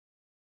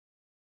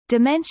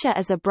Dementia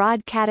is a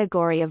broad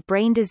category of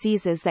brain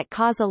diseases that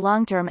cause a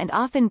long-term and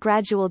often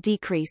gradual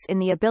decrease in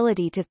the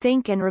ability to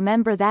think and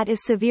remember that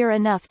is severe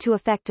enough to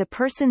affect a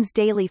person's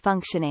daily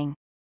functioning.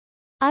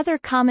 Other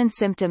common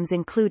symptoms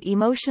include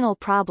emotional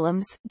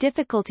problems,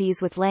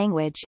 difficulties with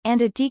language,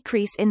 and a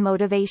decrease in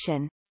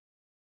motivation.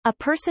 A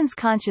person's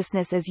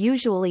consciousness is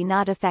usually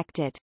not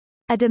affected.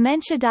 A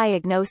dementia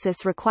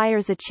diagnosis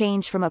requires a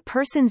change from a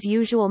person's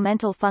usual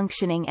mental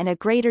functioning and a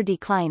greater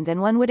decline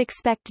than one would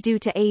expect due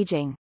to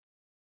aging.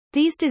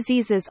 These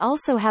diseases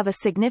also have a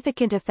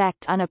significant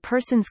effect on a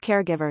person's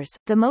caregivers.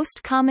 The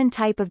most common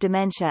type of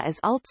dementia is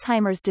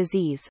Alzheimer's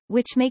disease,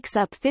 which makes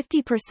up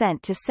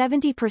 50% to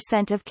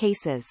 70% of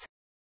cases.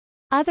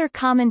 Other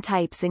common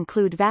types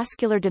include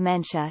vascular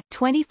dementia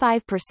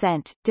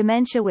 25%,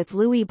 dementia with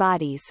Lewy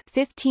bodies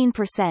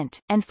 15%,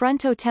 and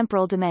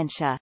frontotemporal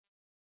dementia.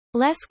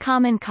 Less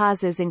common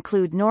causes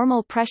include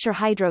normal pressure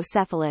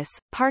hydrocephalus,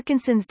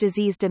 Parkinson's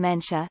disease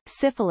dementia,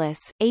 syphilis,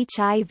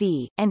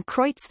 HIV, and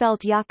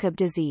Creutzfeldt-Jakob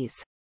disease.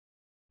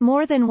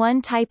 More than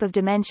one type of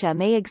dementia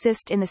may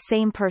exist in the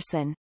same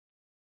person.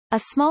 A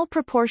small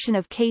proportion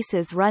of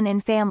cases run in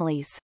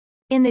families.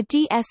 In the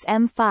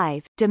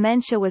DSM-5,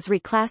 dementia was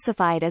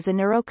reclassified as a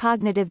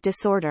neurocognitive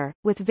disorder,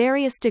 with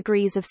various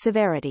degrees of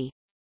severity.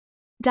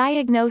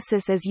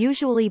 Diagnosis is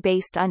usually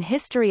based on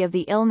history of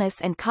the illness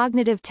and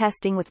cognitive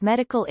testing with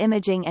medical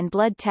imaging and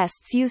blood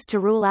tests used to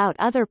rule out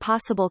other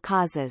possible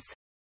causes.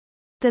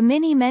 The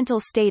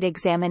mini-mental state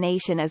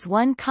examination is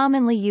one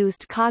commonly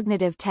used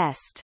cognitive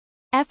test.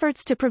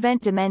 Efforts to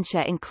prevent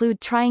dementia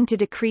include trying to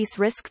decrease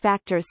risk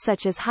factors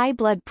such as high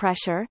blood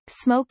pressure,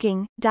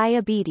 smoking,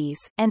 diabetes,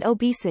 and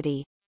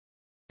obesity.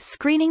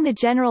 Screening the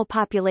general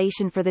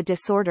population for the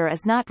disorder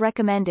is not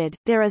recommended.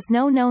 There is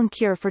no known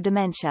cure for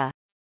dementia.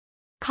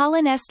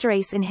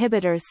 Cholinesterase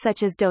inhibitors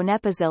such as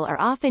donepezil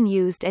are often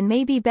used and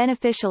may be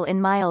beneficial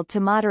in mild to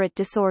moderate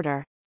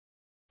disorder.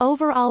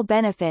 Overall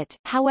benefit,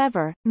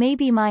 however, may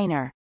be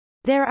minor.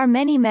 There are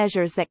many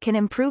measures that can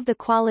improve the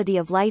quality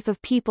of life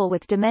of people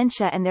with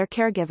dementia and their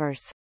caregivers.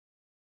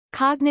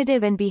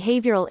 Cognitive and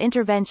behavioral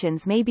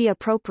interventions may be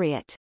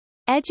appropriate.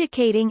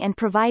 Educating and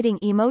providing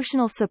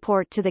emotional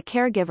support to the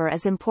caregiver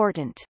is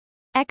important.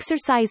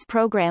 Exercise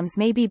programs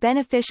may be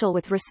beneficial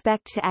with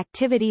respect to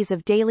activities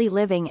of daily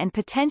living and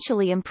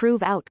potentially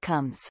improve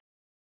outcomes.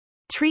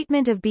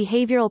 Treatment of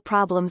behavioral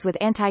problems with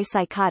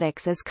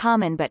antipsychotics is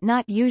common but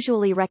not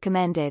usually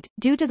recommended,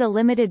 due to the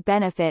limited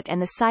benefit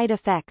and the side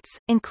effects,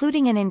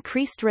 including an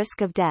increased risk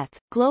of death.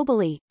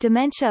 Globally,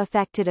 dementia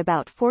affected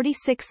about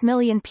 46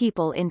 million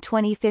people in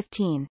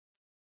 2015.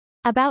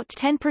 About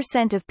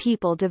 10% of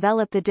people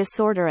develop the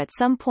disorder at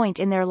some point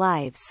in their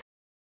lives.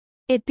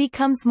 It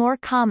becomes more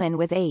common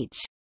with age.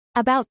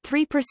 About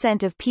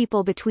 3% of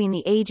people between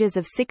the ages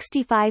of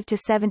 65 to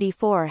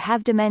 74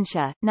 have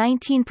dementia,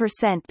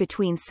 19%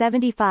 between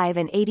 75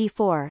 and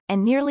 84,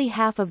 and nearly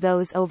half of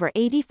those over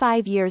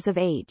 85 years of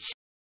age.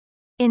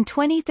 In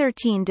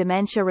 2013,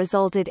 dementia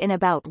resulted in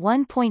about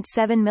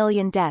 1.7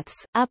 million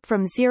deaths, up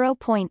from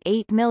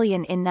 0.8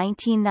 million in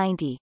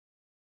 1990.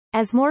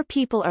 As more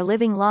people are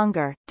living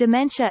longer,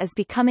 dementia is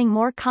becoming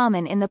more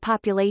common in the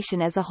population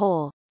as a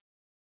whole.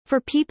 For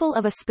people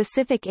of a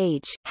specific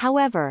age,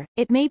 however,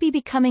 it may be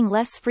becoming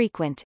less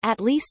frequent,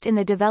 at least in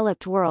the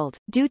developed world,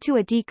 due to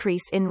a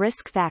decrease in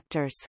risk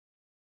factors.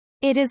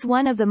 It is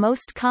one of the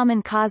most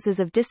common causes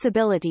of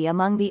disability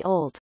among the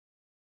old.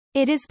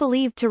 It is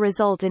believed to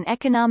result in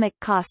economic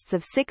costs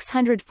of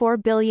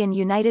 $604 billion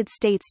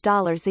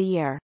a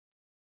year.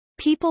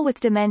 People with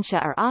dementia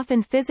are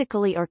often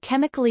physically or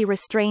chemically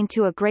restrained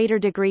to a greater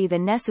degree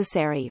than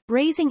necessary,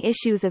 raising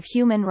issues of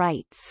human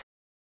rights.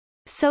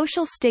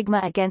 Social stigma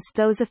against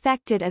those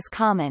affected is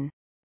common.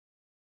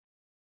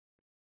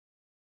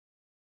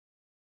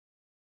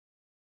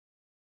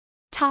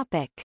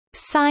 Topic: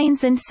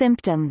 Signs and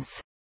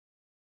symptoms.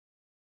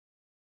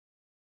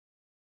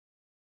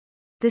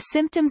 The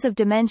symptoms of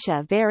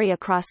dementia vary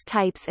across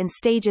types and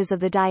stages of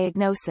the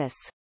diagnosis.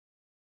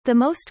 The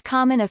most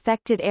common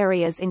affected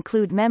areas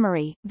include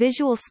memory,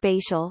 visual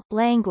spatial,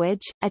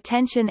 language,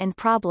 attention and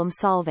problem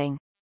solving.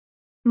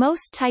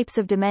 Most types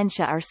of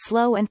dementia are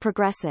slow and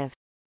progressive.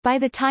 By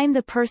the time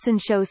the person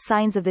shows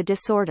signs of the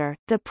disorder,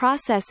 the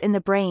process in the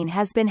brain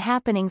has been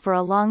happening for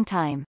a long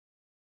time.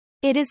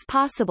 It is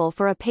possible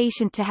for a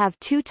patient to have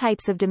two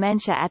types of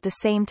dementia at the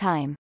same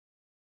time.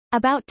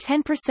 About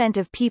 10%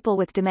 of people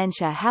with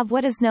dementia have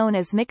what is known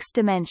as mixed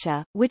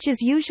dementia, which is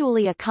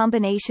usually a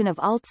combination of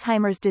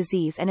Alzheimer's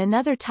disease and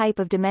another type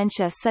of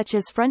dementia such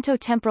as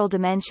frontotemporal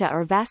dementia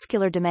or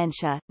vascular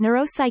dementia.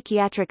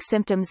 Neuropsychiatric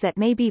symptoms that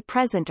may be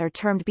present are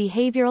termed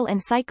behavioral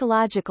and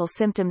psychological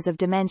symptoms of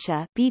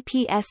dementia,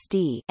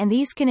 BPSD, and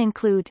these can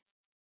include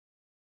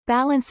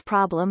balance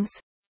problems,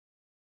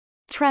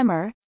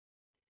 tremor,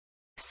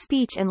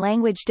 speech and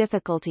language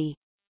difficulty,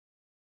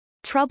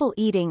 trouble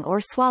eating or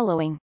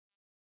swallowing,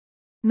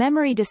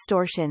 memory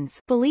distortions,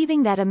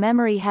 believing that a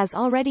memory has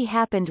already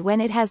happened when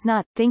it has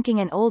not, thinking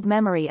an old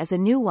memory is a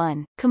new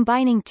one,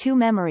 combining two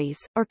memories,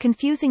 or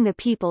confusing the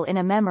people in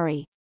a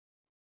memory,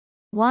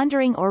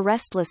 wandering or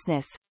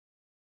restlessness,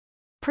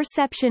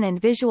 perception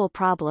and visual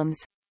problems.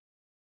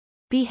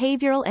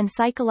 Behavioral and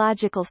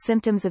psychological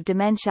symptoms of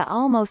dementia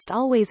almost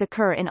always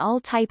occur in all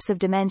types of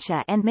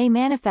dementia and may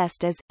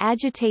manifest as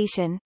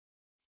agitation,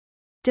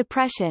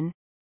 depression,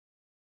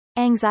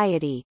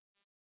 anxiety,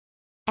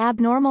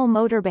 abnormal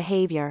motor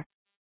behavior,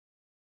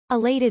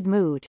 elated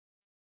mood,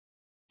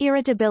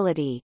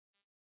 irritability,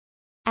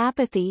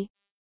 apathy,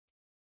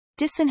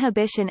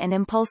 disinhibition and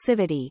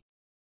impulsivity,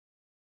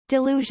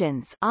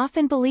 delusions,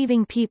 often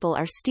believing people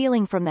are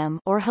stealing from them,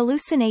 or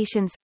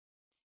hallucinations,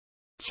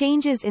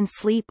 changes in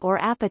sleep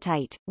or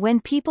appetite.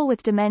 When people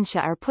with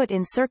dementia are put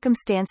in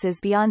circumstances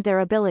beyond their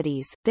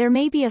abilities, there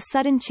may be a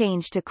sudden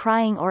change to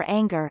crying or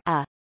anger,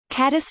 a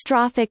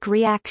catastrophic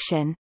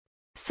reaction,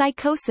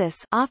 psychosis,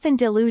 often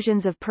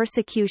delusions of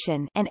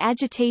persecution, and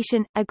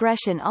agitation,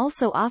 aggression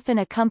also often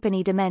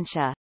accompany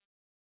dementia.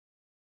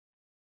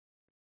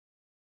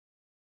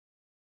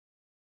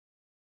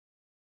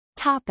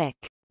 Topic: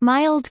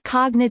 Mild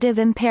cognitive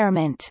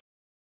impairment.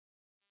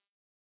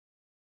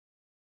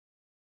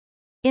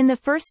 In the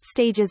first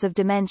stages of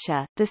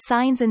dementia, the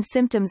signs and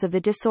symptoms of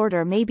the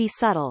disorder may be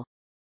subtle.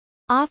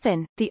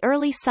 Often, the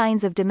early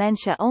signs of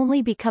dementia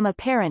only become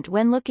apparent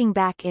when looking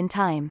back in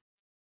time.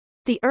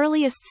 The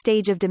earliest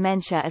stage of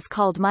dementia is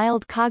called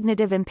mild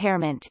cognitive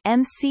impairment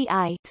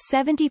 (MCI).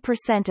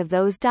 70% of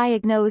those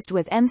diagnosed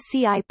with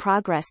MCI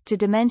progress to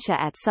dementia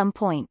at some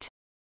point.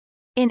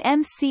 In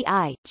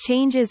MCI,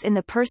 changes in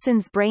the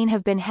person's brain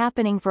have been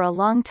happening for a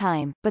long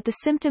time, but the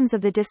symptoms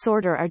of the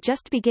disorder are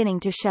just beginning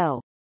to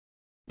show.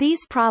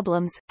 These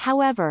problems,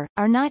 however,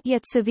 are not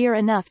yet severe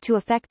enough to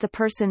affect the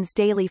person's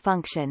daily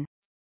function.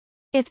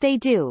 If they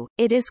do,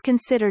 it is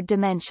considered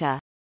dementia.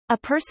 A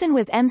person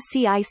with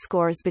MCI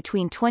scores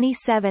between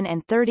 27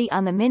 and 30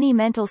 on the Mini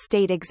Mental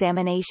State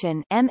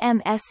Examination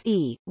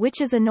 (MMSE),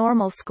 which is a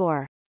normal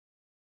score.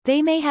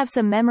 They may have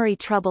some memory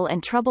trouble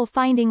and trouble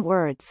finding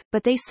words,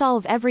 but they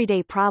solve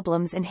everyday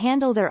problems and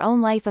handle their own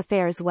life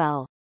affairs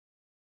well.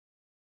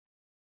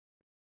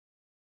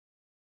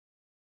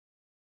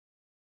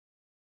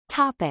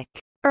 Topic: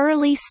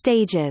 Early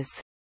stages.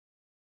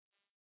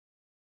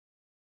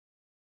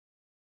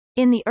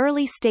 In the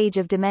early stage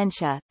of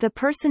dementia, the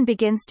person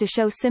begins to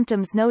show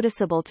symptoms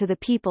noticeable to the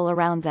people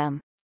around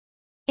them.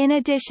 In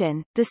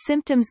addition, the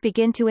symptoms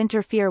begin to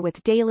interfere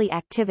with daily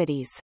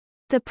activities.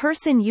 The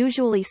person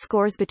usually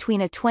scores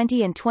between a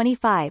 20 and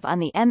 25 on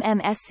the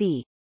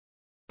MMSE.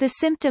 The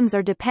symptoms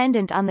are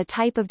dependent on the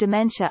type of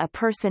dementia a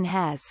person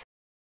has.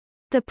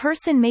 The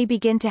person may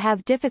begin to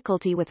have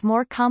difficulty with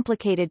more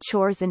complicated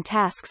chores and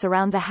tasks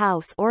around the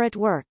house or at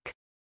work.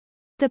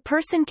 The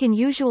person can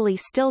usually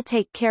still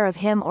take care of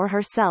him or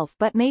herself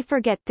but may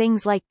forget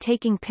things like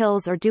taking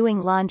pills or doing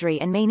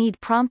laundry and may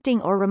need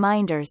prompting or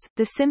reminders.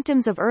 The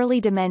symptoms of early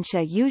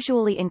dementia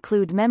usually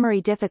include memory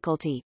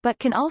difficulty, but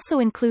can also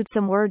include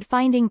some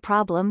word-finding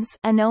problems,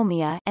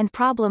 anomia, and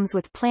problems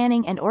with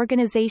planning and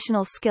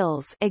organizational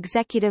skills,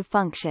 executive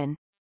function.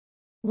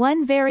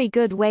 One very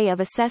good way of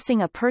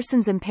assessing a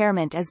person's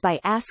impairment is by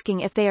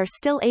asking if they are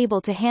still able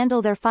to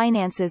handle their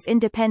finances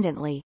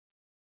independently.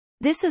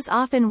 This is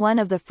often one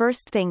of the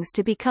first things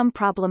to become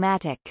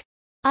problematic.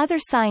 Other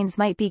signs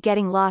might be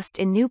getting lost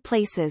in new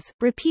places,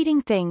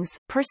 repeating things,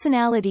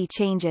 personality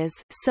changes,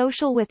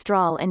 social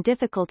withdrawal and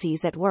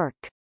difficulties at work.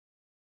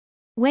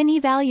 When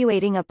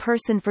evaluating a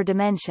person for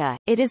dementia,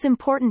 it is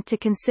important to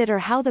consider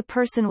how the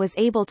person was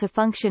able to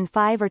function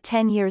 5 or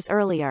 10 years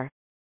earlier.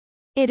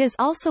 It is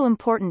also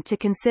important to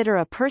consider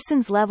a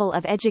person's level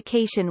of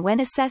education when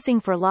assessing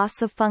for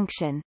loss of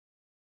function.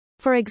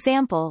 For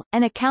example,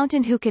 an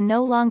accountant who can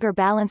no longer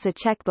balance a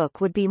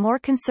checkbook would be more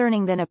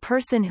concerning than a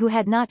person who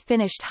had not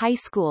finished high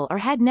school or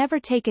had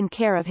never taken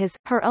care of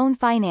her own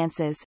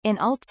finances. In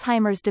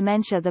Alzheimer's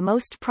dementia, the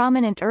most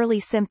prominent early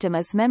symptom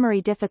is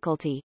memory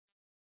difficulty.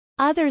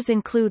 Others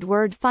include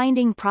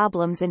word-finding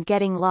problems and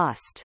getting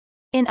lost.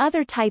 In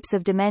other types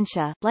of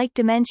dementia, like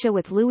dementia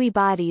with Lewy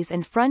bodies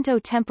and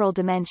frontotemporal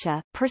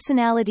dementia,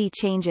 personality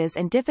changes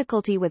and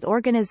difficulty with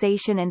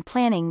organization and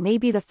planning may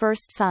be the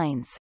first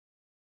signs.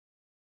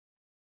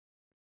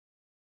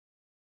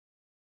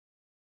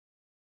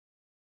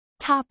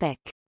 Topic: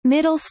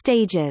 Middle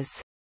stages.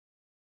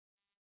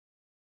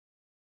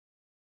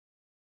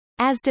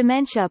 As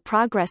dementia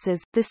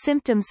progresses, the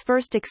symptoms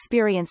first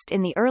experienced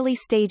in the early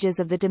stages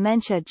of the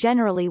dementia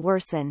generally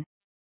worsen.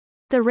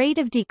 The rate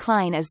of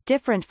decline is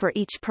different for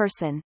each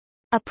person.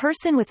 A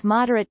person with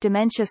moderate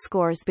dementia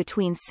scores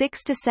between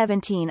 6 to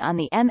 17 on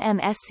the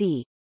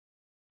MMSE.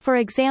 For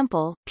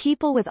example,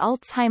 people with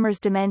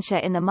Alzheimer's dementia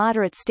in the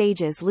moderate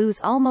stages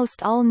lose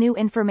almost all new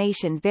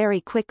information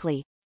very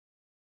quickly.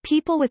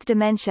 People with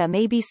dementia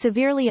may be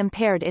severely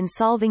impaired in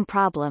solving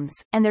problems,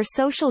 and their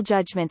social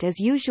judgment is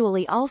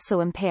usually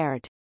also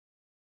impaired.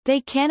 They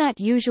cannot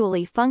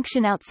usually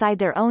function outside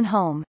their own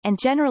home, and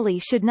generally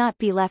should not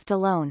be left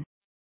alone.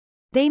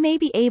 They may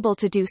be able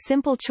to do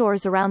simple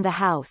chores around the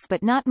house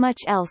but not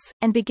much else,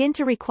 and begin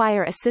to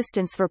require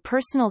assistance for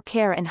personal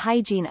care and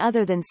hygiene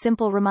other than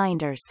simple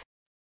reminders.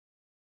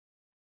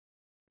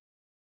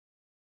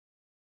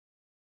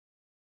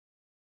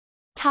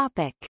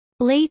 Topic: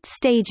 Late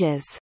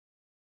stages.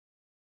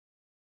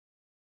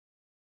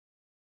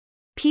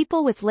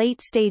 People with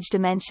late-stage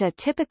dementia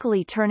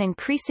typically turn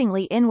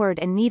increasingly inward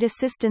and need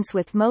assistance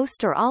with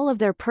most or all of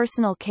their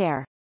personal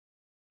care.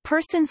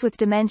 Persons with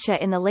dementia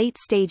in the late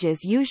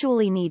stages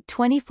usually need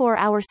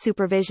 24-hour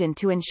supervision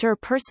to ensure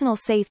personal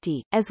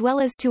safety, as well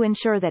as to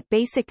ensure that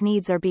basic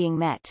needs are being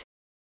met.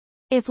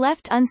 If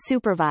left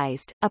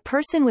unsupervised, a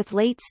person with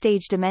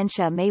late-stage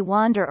dementia may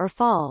wander or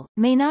fall,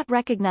 may not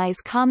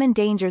recognize common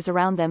dangers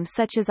around them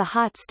such as a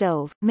hot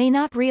stove, may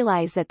not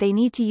realize that they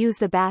need to use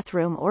the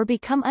bathroom or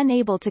become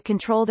unable to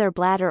control their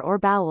bladder or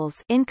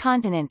bowels.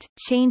 Incontinent,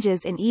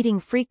 changes in eating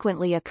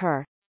frequently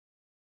occur.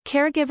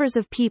 Caregivers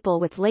of people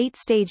with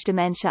late-stage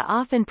dementia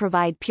often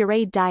provide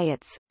pureed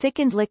diets,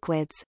 thickened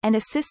liquids, and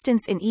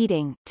assistance in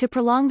eating, to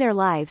prolong their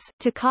lives,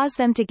 to cause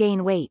them to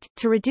gain weight,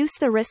 to reduce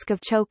the risk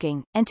of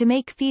choking, and to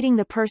make feeding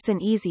the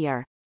person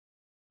easier.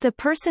 The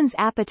person's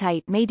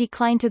appetite may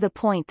decline to the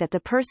point that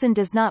the person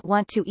does not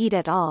want to eat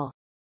at all.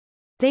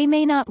 They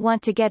may not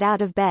want to get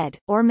out of bed,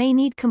 or may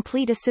need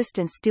complete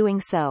assistance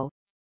doing so.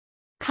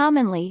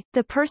 Commonly,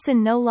 the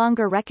person no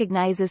longer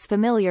recognizes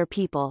familiar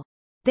people.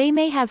 They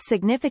may have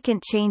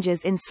significant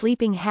changes in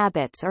sleeping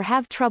habits or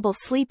have trouble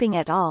sleeping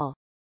at all.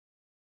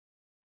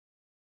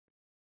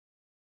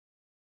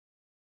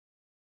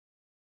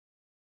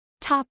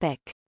 Topic: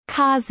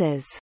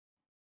 Causes.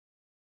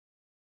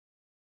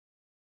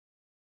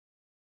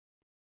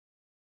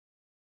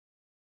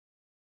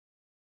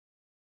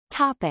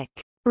 Topic: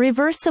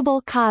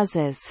 Reversible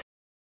causes.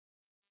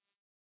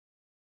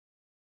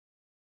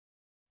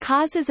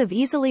 Causes of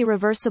easily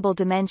reversible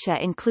dementia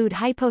include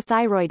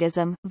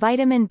hypothyroidism,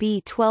 vitamin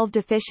B12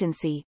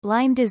 deficiency,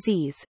 Lyme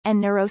disease,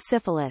 and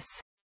neurosyphilis.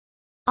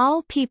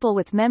 All people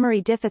with memory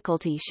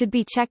difficulty should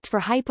be checked for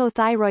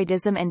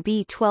hypothyroidism and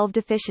B12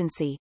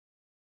 deficiency.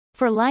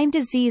 For Lyme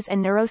disease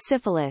and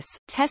neurosyphilis,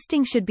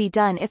 testing should be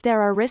done if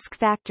there are risk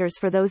factors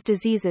for those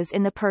diseases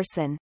in the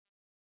person.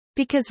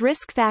 Because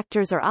risk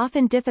factors are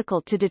often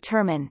difficult to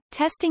determine,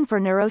 testing for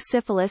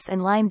neurosyphilis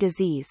and Lyme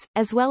disease,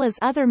 as well as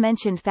other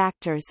mentioned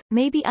factors,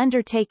 may be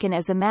undertaken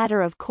as a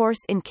matter of course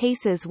in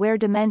cases where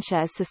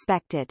dementia is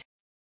suspected.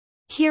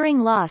 Hearing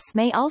loss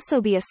may also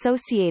be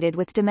associated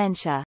with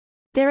dementia.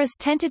 There is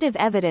tentative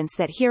evidence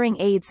that hearing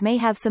aids may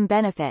have some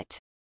benefit.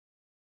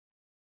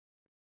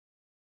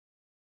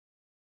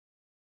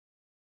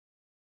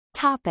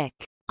 Topic: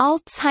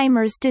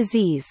 Alzheimer's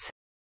disease.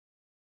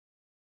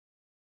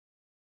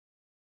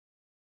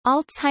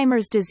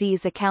 Alzheimer's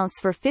disease accounts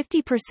for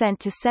 50%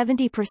 to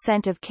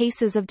 70% of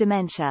cases of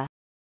dementia.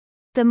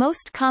 The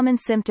most common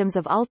symptoms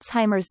of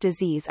Alzheimer's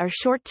disease are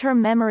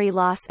short-term memory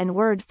loss and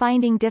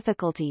word-finding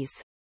difficulties.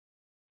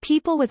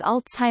 People with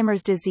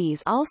Alzheimer's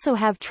disease also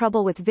have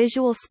trouble with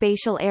visual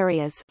spatial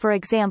areas. For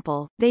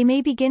example, they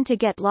may begin to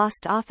get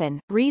lost often,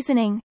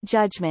 reasoning,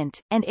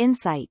 judgment, and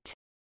insight.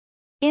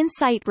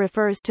 Insight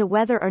refers to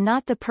whether or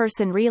not the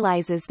person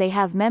realizes they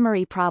have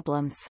memory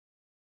problems.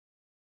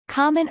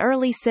 Common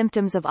early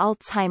symptoms of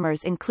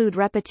Alzheimer's include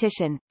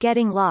repetition,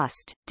 getting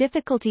lost,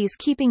 difficulties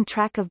keeping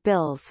track of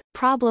bills,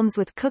 problems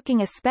with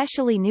cooking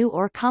especially new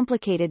or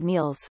complicated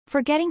meals,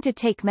 forgetting to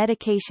take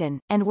medication,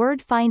 and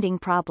word-finding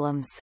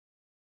problems.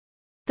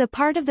 The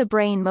part of the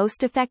brain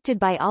most affected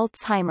by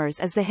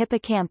Alzheimer's is the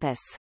hippocampus.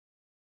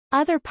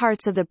 Other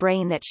parts of the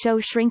brain that show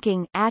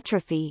shrinking,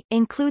 atrophy,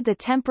 include the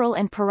temporal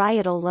and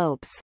parietal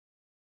lobes.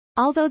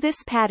 Although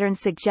this pattern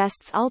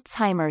suggests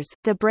Alzheimer's,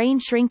 the brain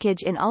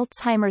shrinkage in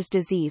Alzheimer's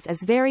disease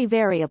is very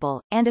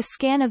variable, and a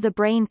scan of the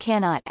brain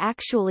cannot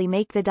actually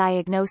make the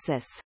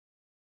diagnosis.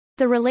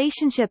 The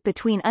relationship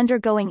between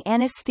undergoing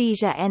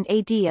anesthesia and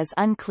AD is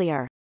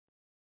unclear.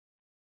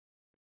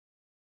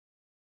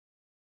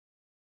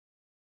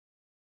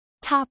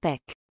 Topic: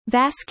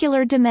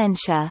 Vascular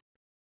dementia.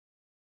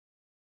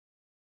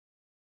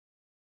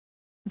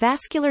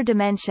 Vascular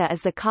dementia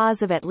is the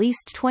cause of at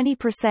least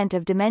 20%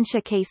 of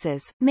dementia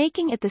cases,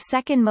 making it the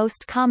second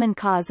most common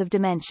cause of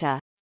dementia.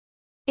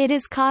 It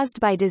is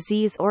caused by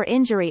disease or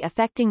injury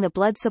affecting the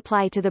blood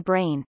supply to the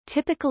brain,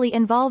 typically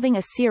involving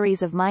a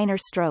series of minor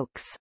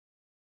strokes.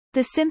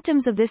 The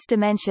symptoms of this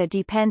dementia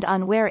depend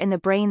on where in the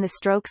brain the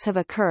strokes have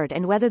occurred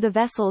and whether the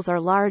vessels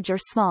are large or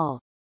small.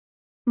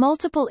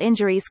 Multiple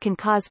injuries can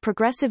cause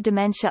progressive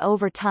dementia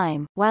over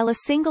time, while a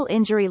single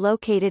injury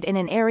located in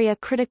an area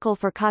critical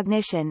for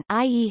cognition,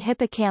 i.e.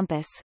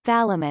 hippocampus,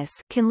 thalamus,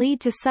 can lead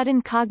to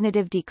sudden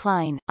cognitive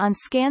decline. On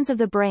scans of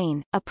the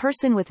brain, a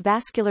person with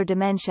vascular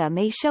dementia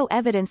may show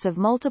evidence of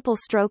multiple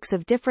strokes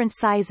of different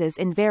sizes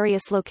in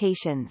various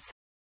locations.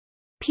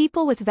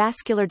 People with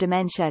vascular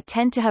dementia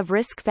tend to have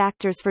risk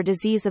factors for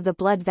disease of the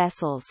blood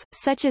vessels,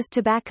 such as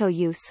tobacco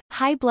use,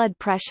 high blood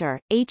pressure,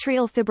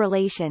 atrial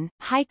fibrillation,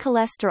 high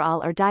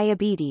cholesterol or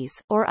diabetes,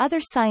 or other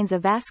signs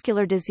of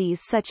vascular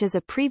disease such as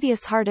a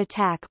previous heart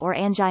attack or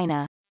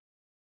angina.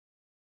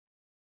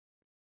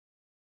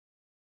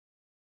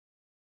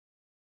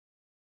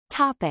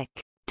 Topic: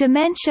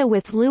 Dementia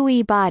with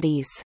Lewy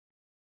bodies.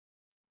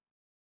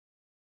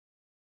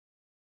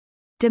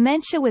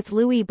 Dementia with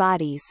Lewy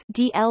bodies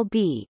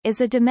 (DLB)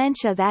 is a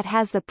dementia that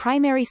has the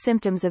primary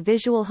symptoms of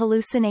visual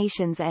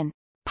hallucinations and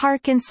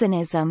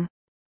Parkinsonism.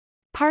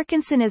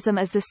 Parkinsonism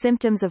is the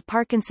symptoms of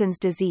Parkinson's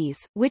disease,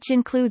 which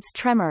includes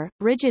tremor,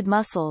 rigid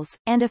muscles,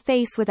 and a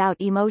face without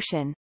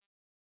emotion.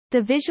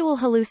 The visual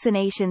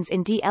hallucinations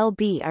in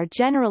DLB are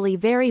generally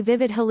very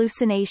vivid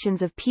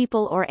hallucinations of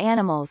people or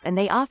animals, and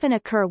they often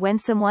occur when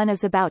someone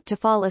is about to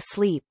fall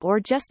asleep or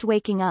just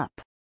waking up.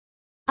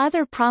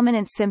 Other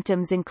prominent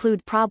symptoms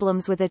include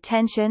problems with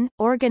attention,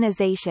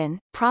 organization,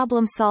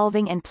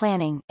 problem-solving and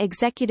planning,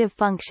 executive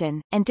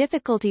function, and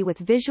difficulty with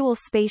visual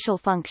spatial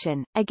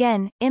function.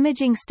 Again,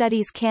 imaging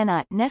studies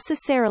cannot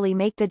necessarily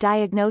make the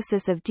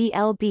diagnosis of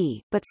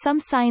DLB, but some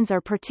signs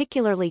are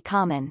particularly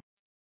common.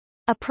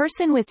 A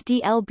person with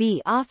DLB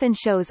often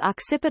shows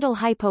occipital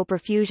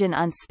hypoperfusion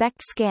on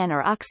SPECT scan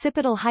or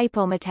occipital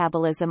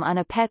hypometabolism on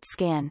a PET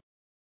scan.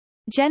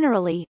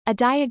 Generally, a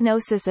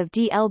diagnosis of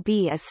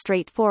DLB is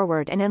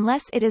straightforward, and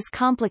unless it is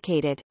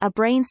complicated, a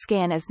brain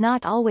scan is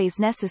not always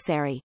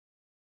necessary.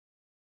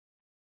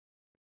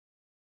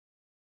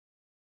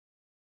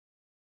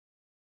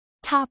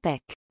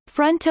 Topic: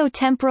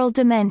 Frontotemporal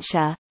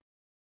dementia.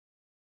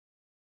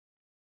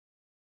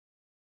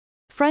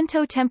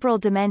 Frontotemporal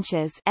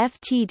dementias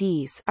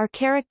 (FTDs) are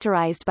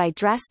characterized by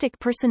drastic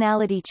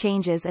personality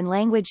changes and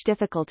language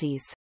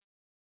difficulties.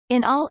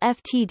 In all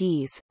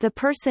FTDs, the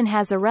person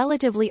has a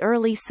relatively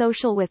early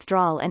social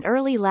withdrawal and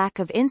early lack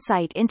of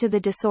insight into the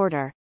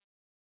disorder.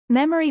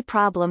 Memory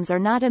problems are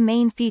not a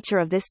main feature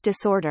of this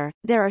disorder.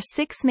 There are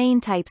 6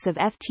 main types of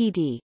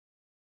FTD.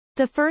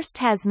 The first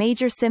has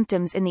major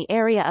symptoms in the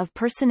area of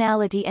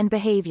personality and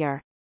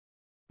behavior.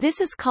 This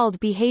is called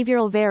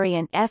behavioral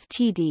variant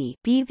FTD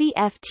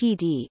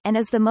 (BVFTD) and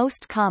is the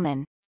most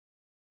common.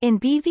 In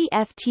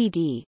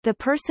BVFTD, the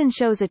person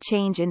shows a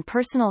change in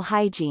personal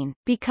hygiene,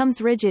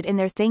 becomes rigid in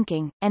their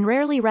thinking, and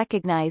rarely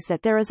recognize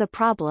that there is a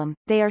problem.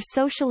 They are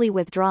socially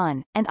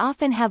withdrawn, and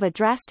often have a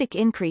drastic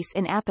increase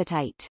in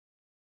appetite.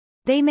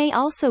 They may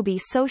also be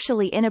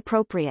socially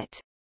inappropriate.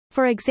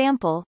 For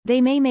example,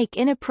 they may make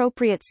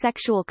inappropriate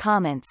sexual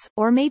comments,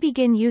 or may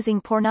begin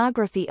using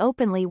pornography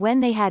openly when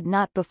they had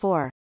not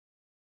before.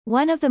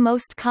 One of the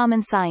most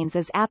common signs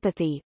is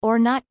apathy, or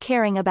not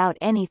caring about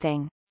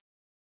anything.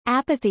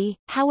 Apathy,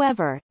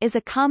 however, is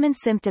a common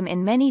symptom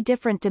in many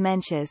different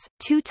dementias.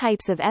 2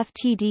 types of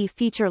FTD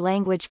feature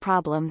language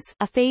problems,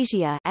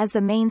 aphasia as the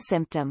main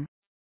symptom.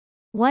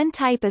 One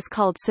type is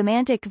called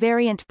semantic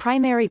variant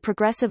primary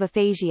progressive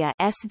aphasia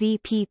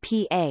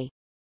 (SVPPA).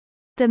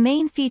 The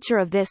main feature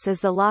of this is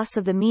the loss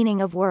of the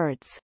meaning of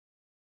words.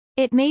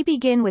 It may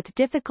begin with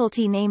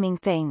difficulty naming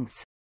things.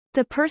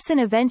 The person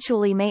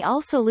eventually may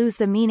also lose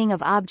the meaning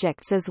of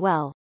objects as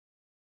well.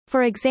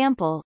 For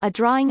example, a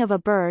drawing of a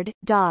bird,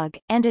 dog,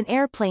 and an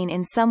airplane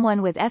in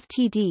someone with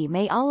FTD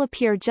may all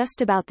appear just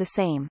about the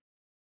same.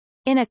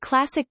 In a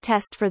classic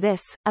test for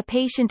this, a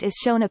patient is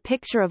shown a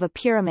picture of a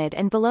pyramid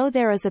and below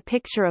there is a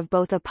picture of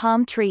both a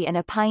palm tree and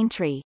a pine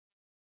tree.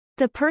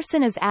 The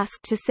person is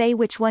asked to say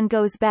which one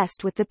goes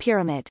best with the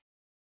pyramid.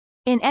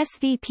 In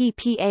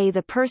SVPPA,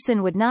 the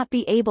person would not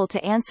be able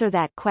to answer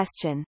that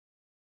question.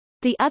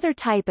 The other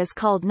type is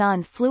called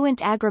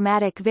non-fluent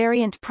agrammatic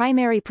variant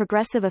primary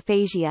progressive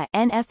aphasia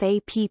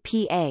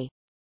 (NFAPPA).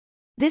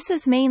 This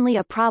is mainly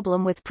a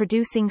problem with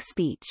producing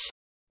speech.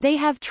 They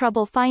have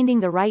trouble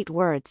finding the right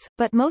words,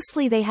 but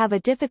mostly they have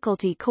a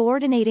difficulty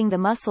coordinating the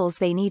muscles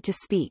they need to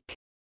speak.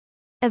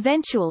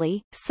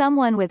 Eventually,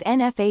 someone with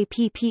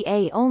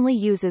NFAPPA only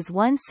uses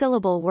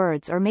one-syllable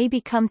words or may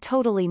become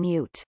totally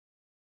mute.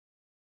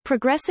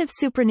 Progressive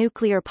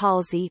supranuclear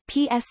palsy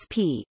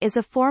 (PSP) is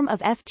a form of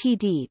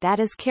FTD that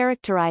is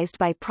characterized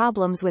by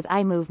problems with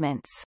eye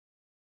movements.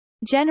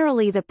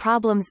 Generally, the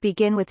problems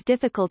begin with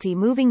difficulty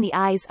moving the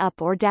eyes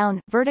up or down,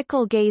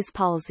 vertical gaze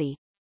palsy.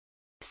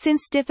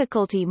 Since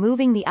difficulty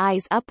moving the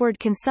eyes upward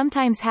can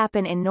sometimes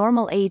happen in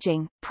normal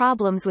aging,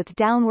 problems with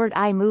downward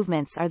eye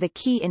movements are the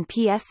key in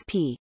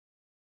PSP.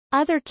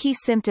 Other key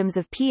symptoms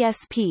of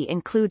PSP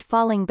include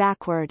falling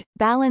backward,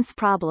 balance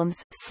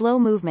problems, slow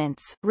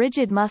movements,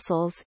 rigid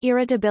muscles,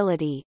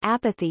 irritability,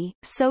 apathy,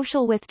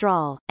 social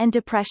withdrawal, and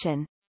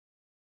depression.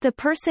 The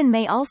person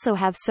may also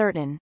have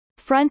certain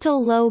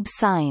frontal lobe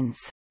signs,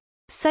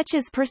 such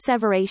as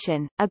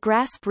perseveration, a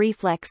grasp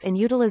reflex and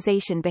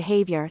utilization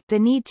behavior, the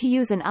need to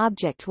use an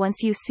object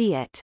once you see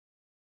it.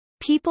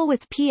 People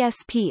with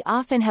PSP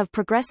often have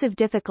progressive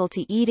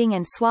difficulty eating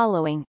and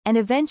swallowing, and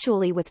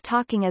eventually with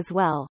talking as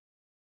well.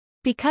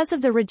 Because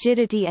of the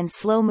rigidity and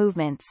slow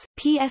movements,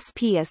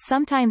 PSP is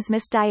sometimes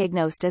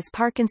misdiagnosed as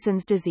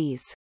Parkinson's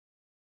disease.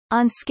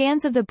 On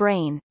scans of the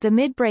brain, the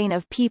midbrain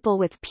of people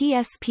with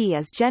PSP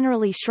is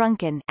generally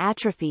shrunken,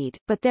 atrophied,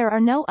 but there are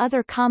no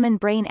other common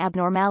brain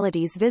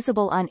abnormalities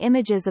visible on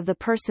images of the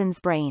person's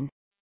brain.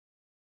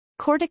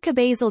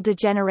 Corticobasal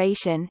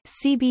degeneration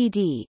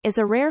 (CBD) is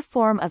a rare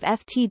form of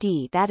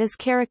FTD that is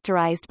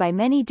characterized by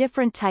many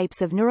different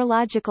types of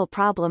neurological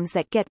problems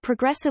that get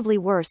progressively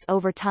worse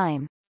over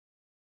time.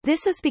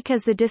 This is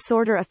because the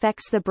disorder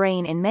affects the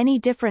brain in many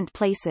different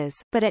places,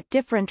 but at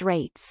different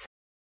rates.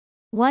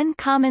 One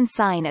common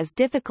sign is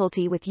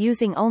difficulty with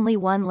using only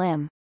one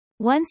limb.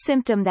 One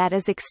symptom that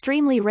is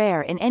extremely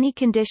rare in any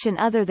condition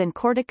other than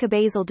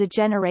corticobasal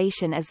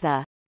degeneration is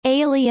the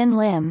alien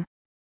limb.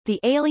 The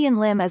alien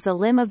limb is a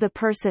limb of the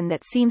person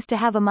that seems to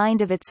have a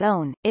mind of its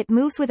own. It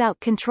moves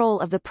without control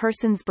of the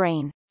person's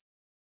brain.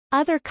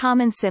 Other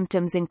common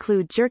symptoms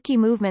include jerky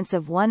movements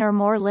of one or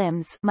more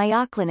limbs,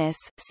 myoclonus,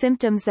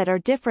 symptoms that are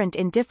different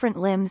in different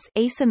limbs,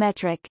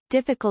 asymmetric,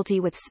 difficulty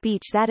with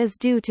speech that is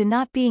due to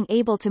not being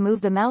able to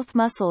move the mouth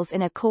muscles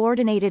in a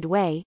coordinated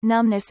way,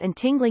 numbness and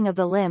tingling of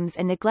the limbs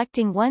and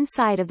neglecting one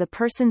side of the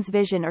person's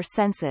vision or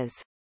senses.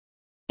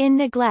 In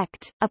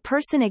neglect, a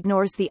person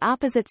ignores the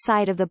opposite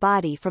side of the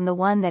body from the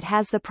one that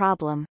has the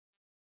problem.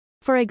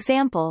 For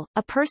example,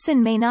 a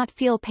person may not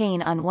feel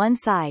pain on one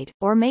side,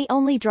 or may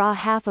only draw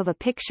half of a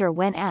picture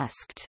when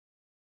asked.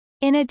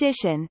 In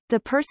addition, the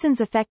person's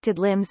affected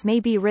limbs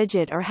may be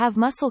rigid or have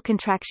muscle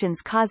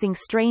contractions causing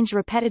strange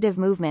repetitive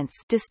movements,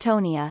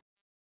 dystonia.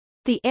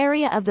 The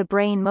area of the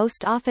brain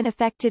most often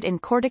affected in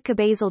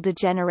corticobasal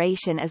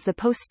degeneration is the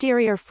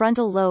posterior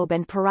frontal lobe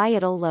and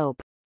parietal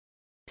lobe.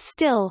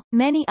 Still,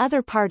 many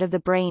other part of the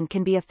brain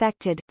can be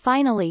affected.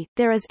 Finally,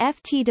 there is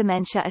FT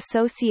dementia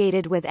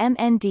associated with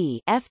MND,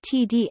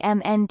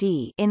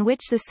 FTD-MND, in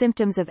which the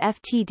symptoms of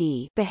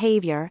FTD,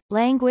 behavior,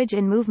 language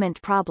and movement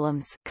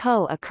problems,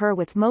 co-occur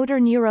with motor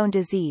neuron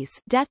disease,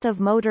 death of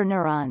motor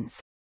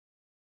neurons.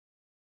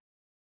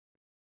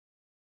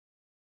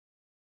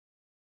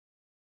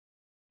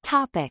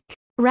 Topic: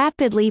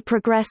 Rapidly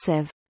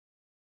progressive.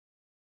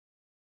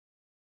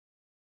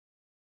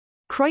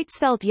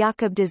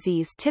 Creutzfeldt-Jakob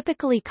disease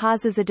typically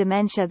causes a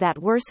dementia that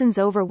worsens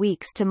over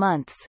weeks to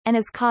months, and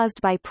is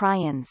caused by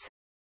prions.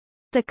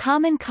 The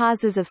common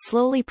causes of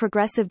slowly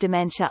progressive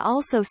dementia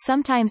also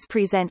sometimes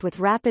present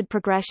with rapid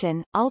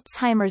progression: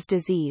 Alzheimer's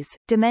disease,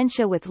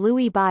 dementia with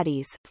Lewy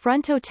bodies,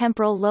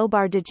 frontotemporal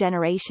lobar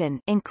degeneration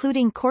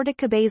including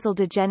corticobasal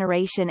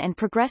degeneration and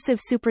progressive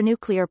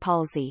supranuclear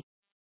palsy.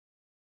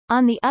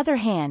 On the other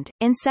hand,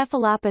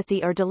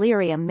 encephalopathy or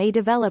delirium may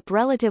develop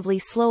relatively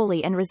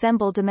slowly and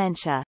resemble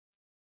dementia.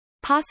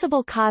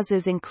 Possible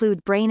causes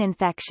include brain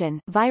infection,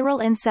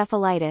 viral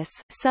encephalitis,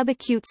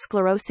 subacute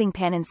sclerosing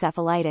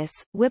panencephalitis,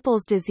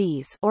 Whipple's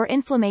disease or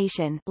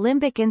inflammation,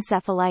 limbic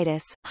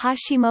encephalitis,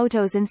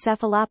 Hashimoto's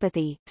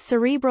encephalopathy,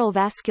 cerebral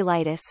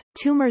vasculitis,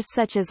 tumors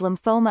such as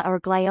lymphoma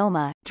or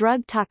glioma,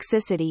 drug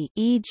toxicity,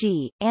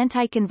 e.g.,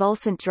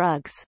 anticonvulsant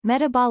drugs,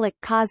 metabolic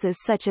causes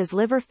such as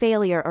liver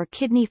failure or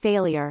kidney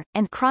failure,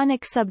 and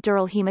chronic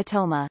subdural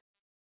hematoma.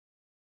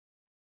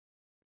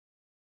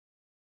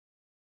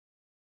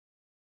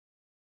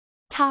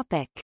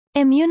 Topic: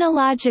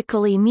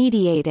 Immunologically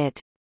mediated.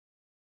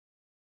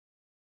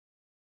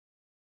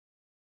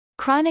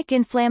 Chronic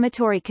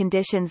inflammatory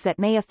conditions that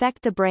may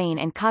affect the brain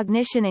and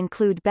cognition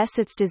include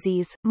Behçet's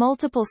disease,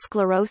 multiple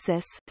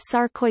sclerosis,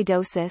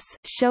 sarcoidosis,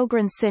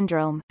 Sjogren's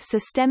syndrome,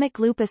 systemic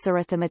lupus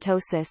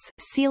erythematosus,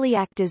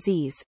 celiac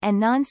disease, and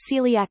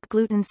non-celiac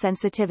gluten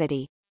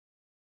sensitivity.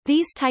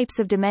 These types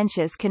of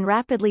dementias can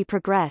rapidly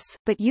progress,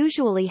 but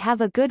usually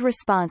have a good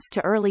response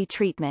to early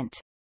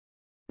treatment.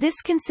 This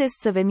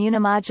consists of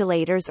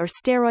immunomodulators or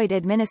steroid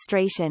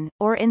administration,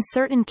 or in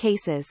certain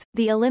cases,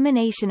 the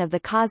elimination of the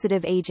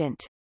causative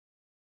agent.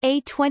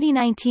 A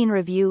 2019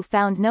 review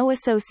found no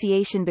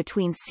association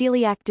between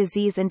celiac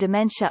disease and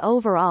dementia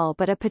overall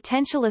but a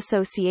potential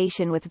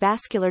association with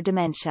vascular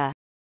dementia.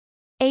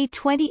 A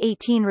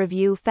 2018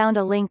 review found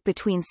a link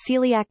between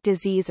celiac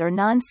disease or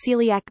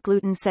non-celiac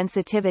gluten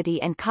sensitivity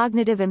and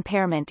cognitive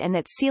impairment, and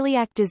that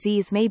celiac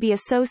disease may be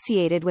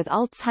associated with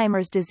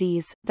Alzheimer's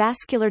disease,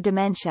 vascular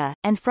dementia,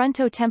 and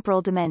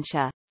frontotemporal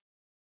dementia.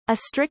 A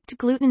strict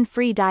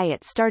gluten-free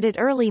diet started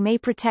early may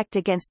protect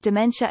against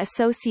dementia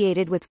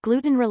associated with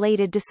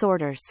gluten-related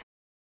disorders.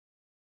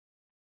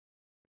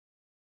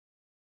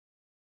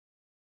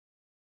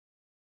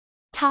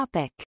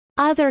 Topic: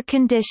 Other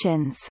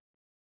conditions.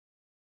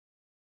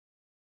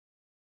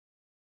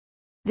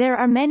 There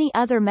are many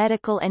other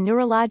medical and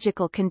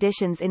neurological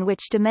conditions in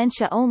which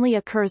dementia only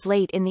occurs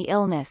late in the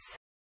illness.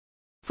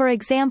 For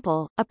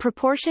example, a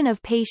proportion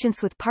of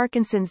patients with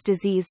Parkinson's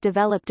disease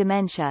develop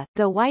dementia,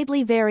 though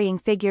widely varying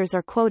figures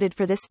are quoted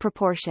for this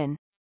proportion.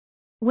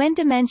 When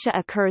dementia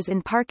occurs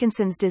in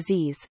Parkinson's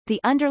disease, the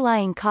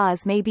underlying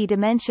cause may be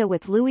dementia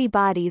with Lewy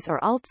bodies or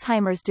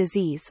Alzheimer's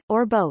disease,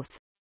 or both.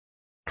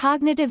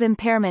 Cognitive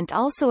impairment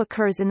also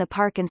occurs in the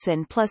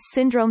Parkinson plus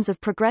syndromes of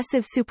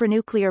progressive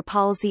supranuclear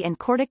palsy and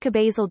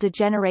corticobasal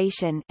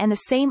degeneration, and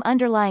the same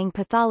underlying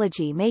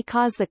pathology may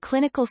cause the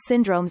clinical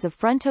syndromes of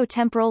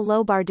frontotemporal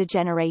lobar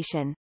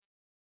degeneration.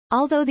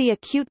 Although the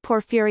acute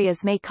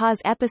porphyrias may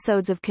cause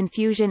episodes of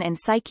confusion and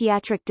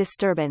psychiatric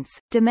disturbance,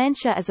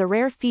 dementia is a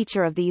rare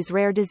feature of these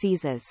rare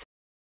diseases.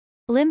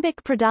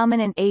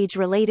 Limbic-predominant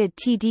age-related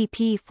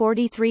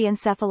TDP-43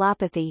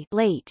 encephalopathy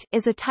late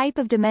is a type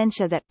of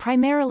dementia that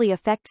primarily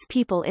affects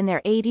people in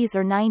their 80s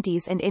or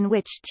 90s and in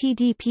which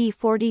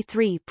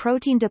TDP-43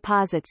 protein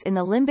deposits in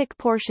the limbic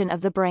portion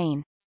of the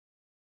brain.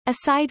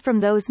 Aside from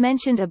those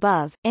mentioned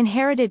above,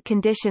 inherited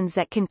conditions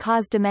that can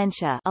cause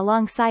dementia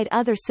alongside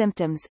other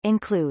symptoms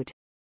include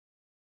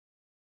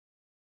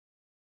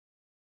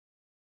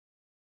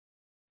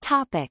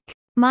Topic: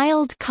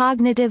 Mild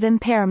cognitive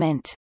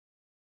impairment.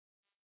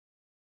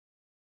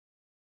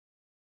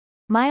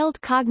 Mild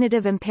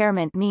cognitive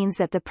impairment means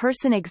that the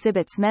person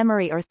exhibits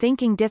memory or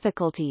thinking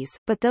difficulties,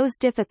 but those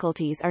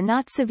difficulties are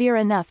not severe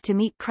enough to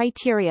meet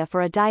criteria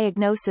for a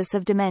diagnosis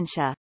of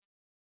dementia.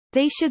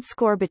 They should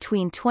score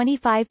between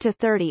 25 to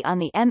 30 on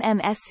the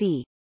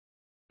MMSE.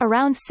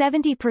 Around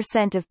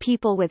 70% of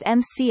people with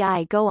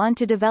MCI go on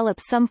to develop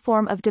some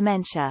form of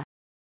dementia.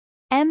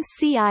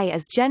 MCI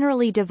is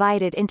generally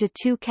divided into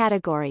two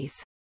categories.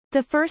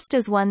 The first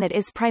is one that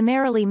is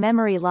primarily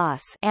memory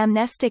loss,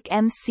 amnestic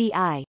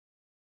MCI.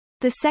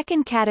 The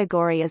second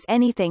category is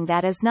anything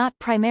that is not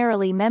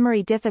primarily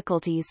memory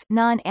difficulties,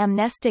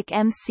 non-amnestic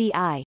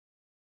MCI.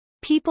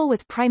 People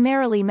with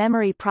primarily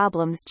memory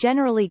problems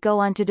generally go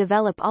on to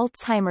develop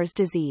Alzheimer's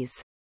disease.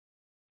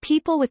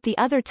 People with the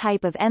other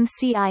type of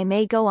MCI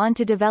may go on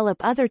to develop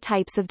other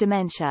types of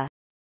dementia.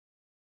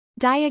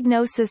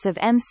 Diagnosis of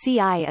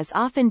MCI is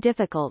often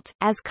difficult,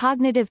 as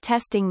cognitive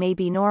testing may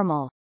be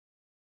normal.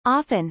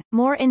 Often,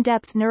 more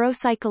in-depth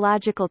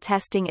neuropsychological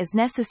testing is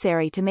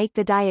necessary to make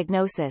the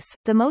diagnosis.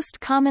 The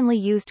most commonly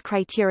used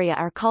criteria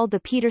are called the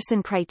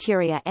Peterson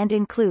criteria and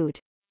include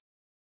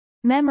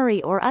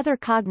memory or other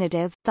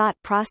cognitive, thought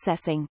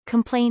processing,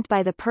 complaint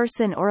by the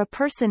person or a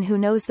person who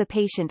knows the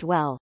patient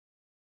well.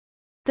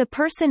 The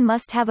person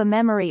must have a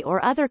memory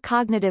or other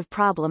cognitive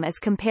problem as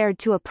compared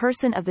to a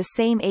person of the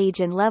same age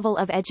and level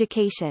of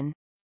education.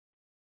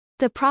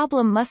 The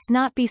problem must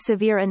not be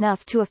severe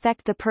enough to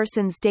affect the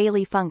person's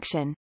daily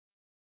function.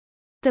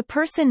 The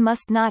person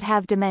must not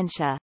have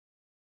dementia.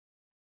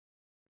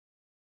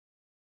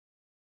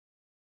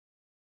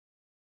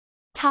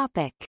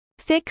 Topic: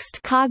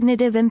 Fixed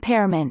cognitive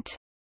impairment.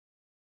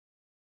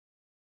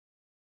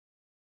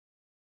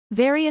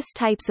 Various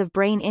types of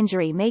brain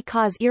injury may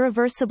cause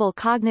irreversible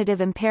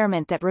cognitive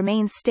impairment that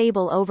remains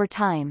stable over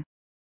time.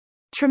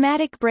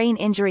 Traumatic brain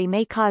injury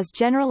may cause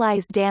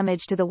generalized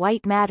damage to the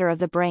white matter of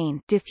the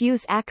brain,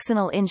 diffuse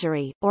axonal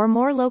injury, or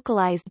more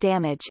localized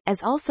damage,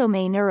 as also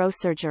may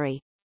neurosurgery.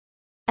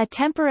 A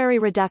temporary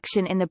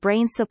reduction in the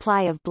brain's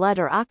supply of blood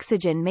or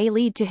oxygen may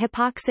lead to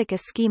hypoxic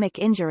ischemic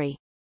injury.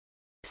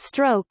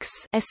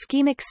 Strokes,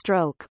 ischemic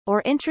stroke,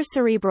 or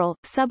intracerebral,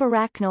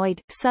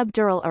 subarachnoid,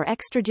 subdural or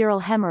extradural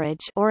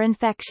hemorrhage or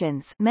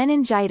infections,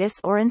 meningitis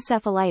or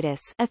encephalitis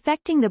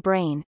affecting the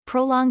brain,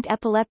 prolonged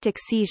epileptic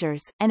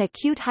seizures, and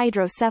acute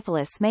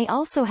hydrocephalus may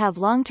also have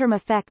long-term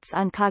effects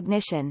on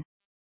cognition.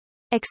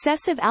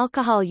 Excessive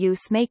alcohol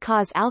use may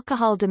cause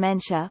alcohol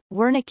dementia,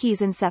 Wernicke's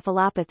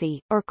encephalopathy,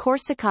 or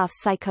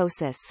Korsakoff's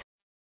psychosis.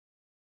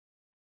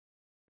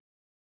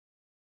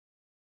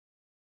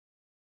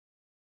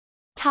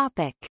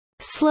 Topic: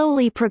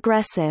 Slowly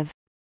progressive.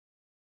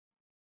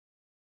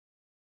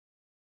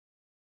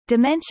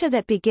 Dementia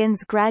that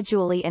begins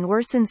gradually and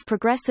worsens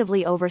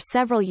progressively over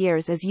several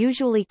years is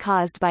usually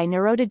caused by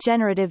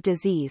neurodegenerative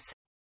disease.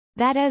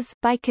 That is,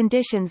 by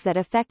conditions that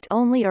affect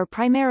only or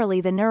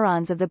primarily the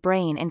neurons of the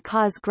brain and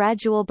cause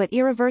gradual but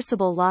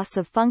irreversible loss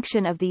of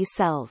function of these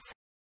cells.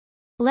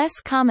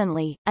 Less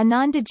commonly, a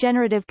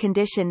non-degenerative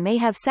condition may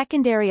have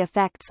secondary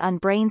effects on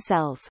brain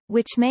cells,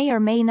 which may or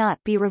may not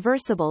be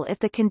reversible if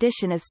the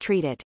condition is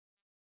treated.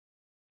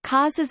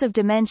 Causes of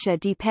dementia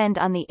depend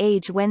on the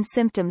age when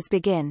symptoms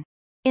begin.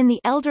 In the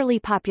elderly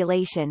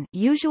population,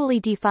 usually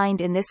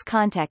defined in this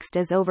context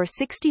as over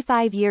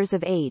 65 years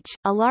of age,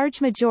 a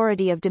large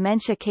majority of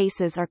dementia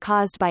cases are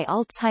caused by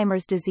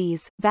Alzheimer's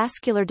disease,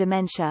 vascular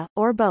dementia,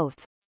 or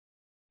both.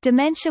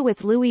 Dementia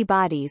with Lewy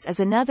bodies is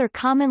another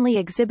commonly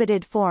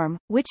exhibited form,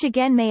 which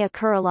again may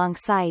occur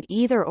alongside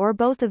either or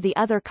both of the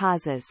other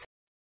causes.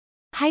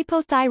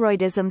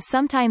 Hypothyroidism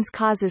sometimes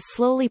causes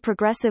slowly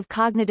progressive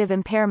cognitive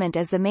impairment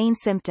as the main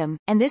symptom,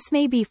 and this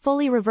may be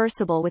fully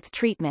reversible with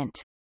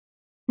treatment.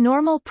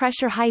 Normal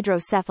pressure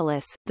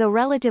hydrocephalus, though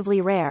relatively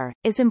rare,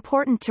 is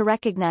important to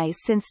recognize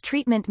since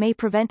treatment may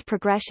prevent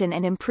progression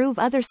and improve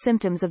other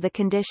symptoms of the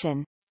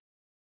condition.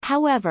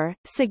 However,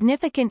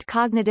 significant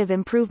cognitive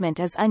improvement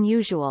is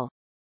unusual.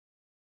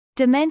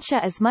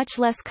 Dementia is much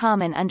less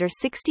common under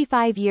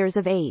 65 years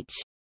of age.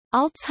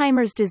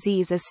 Alzheimer's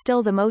disease is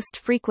still the most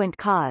frequent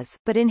cause,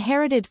 but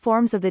inherited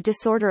forms of the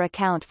disorder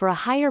account for a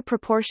higher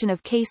proportion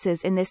of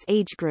cases in this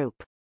age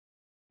group.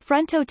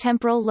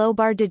 Frontotemporal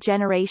lobar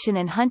degeneration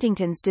and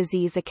Huntington's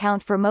disease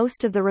account for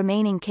most of the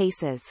remaining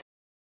cases.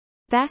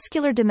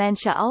 Vascular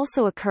dementia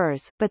also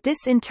occurs, but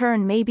this in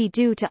turn may be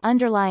due to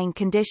underlying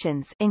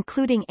conditions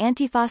including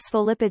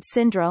antiphospholipid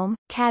syndrome,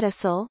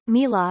 CADASIL,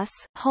 MELAS,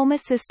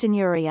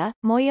 homocystinuria,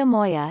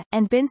 moya-moya,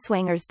 and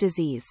Binswanger's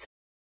disease.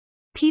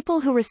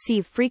 People who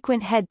receive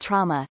frequent head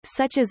trauma,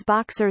 such as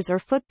boxers or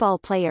football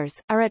players,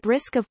 are at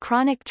risk of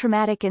chronic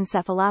traumatic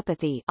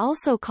encephalopathy,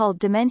 also called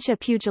dementia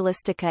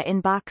pugilistica in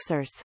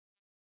boxers.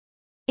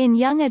 In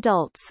young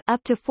adults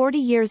up to 40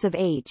 years of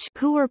age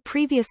who were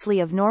previously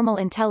of normal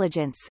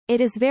intelligence,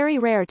 it is very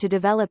rare to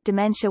develop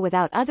dementia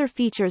without other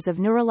features of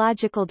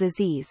neurological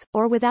disease,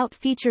 or without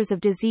features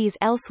of disease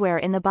elsewhere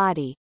in the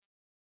body.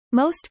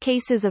 Most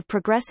cases of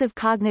progressive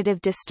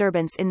cognitive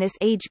disturbance in this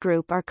age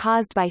group are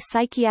caused by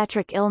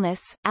psychiatric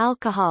illness,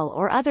 alcohol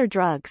or other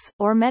drugs,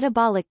 or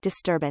metabolic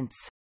disturbance.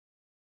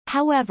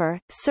 However,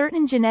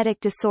 certain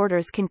genetic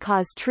disorders can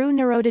cause true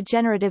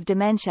neurodegenerative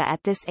dementia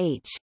at this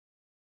age.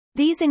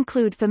 These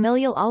include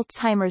familial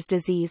Alzheimer's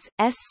disease,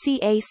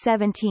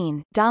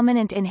 SCA17,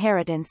 dominant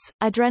inheritance,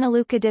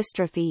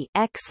 adrenoleukodystrophy,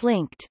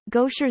 X-linked,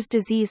 Gaucher's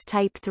disease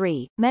type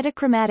 3,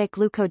 metachromatic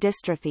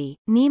leukodystrophy,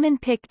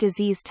 Niemann-Pick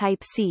disease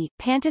type C,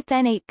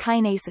 pantothenate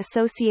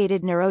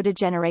kinase-associated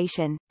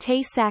neurodegeneration,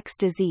 Tay-Sachs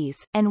disease,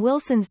 and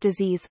Wilson's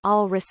disease,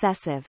 all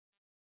recessive.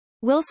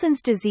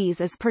 Wilson's disease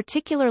is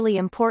particularly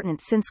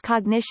important since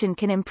cognition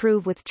can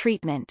improve with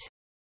treatment.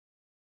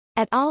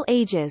 At all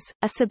ages,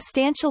 a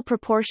substantial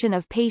proportion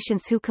of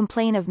patients who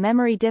complain of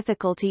memory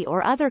difficulty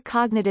or other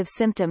cognitive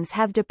symptoms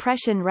have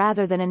depression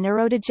rather than a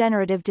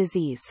neurodegenerative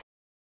disease.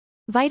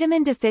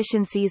 Vitamin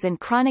deficiencies and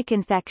chronic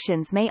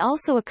infections may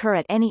also occur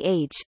at any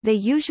age. They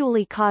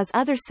usually cause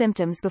other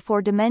symptoms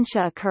before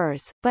dementia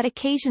occurs, but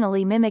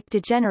occasionally mimic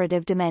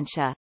degenerative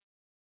dementia.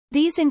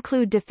 These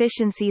include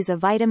deficiencies of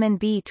vitamin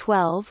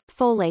B12,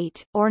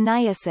 folate, or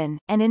niacin,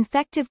 and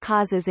infective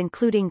causes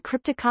including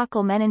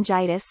cryptococcal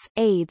meningitis,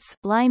 AIDS,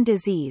 Lyme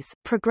disease,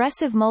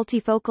 progressive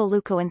multifocal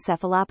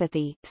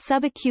leukoencephalopathy,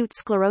 subacute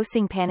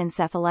sclerosing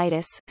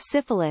panencephalitis,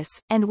 syphilis,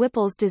 and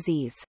Whipple's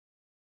disease.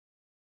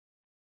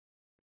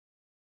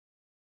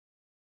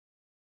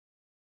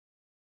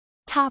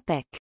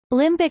 Topic: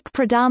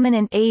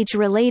 Limbic-predominant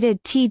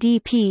age-related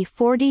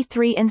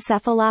TDP-43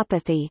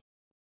 encephalopathy.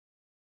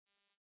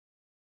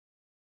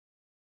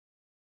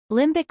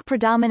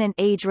 Limbic-predominant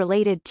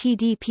age-related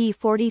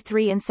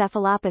TDP-43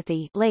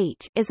 encephalopathy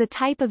 (LATE) is a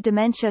type of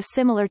dementia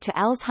similar to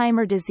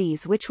Alzheimer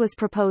disease which was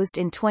proposed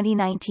in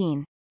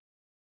 2019.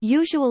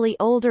 Usually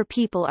older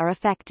people are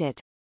affected.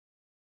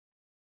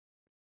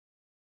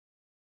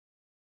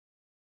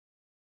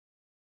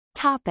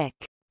 Topic: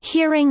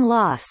 Hearing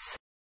loss.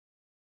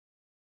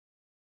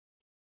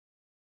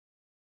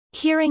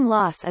 Hearing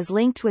loss is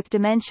linked with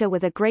dementia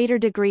with a greater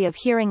degree of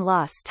hearing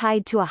loss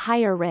tied to a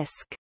higher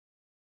risk.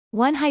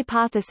 One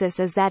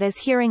hypothesis is that as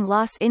hearing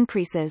loss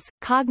increases,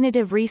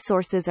 cognitive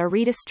resources are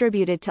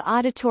redistributed to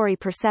auditory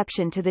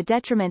perception to the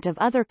detriment of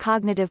other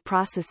cognitive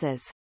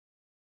processes.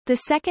 The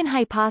second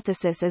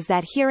hypothesis is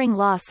that hearing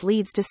loss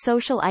leads to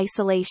social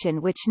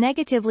isolation which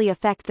negatively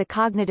affect the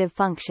cognitive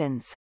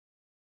functions.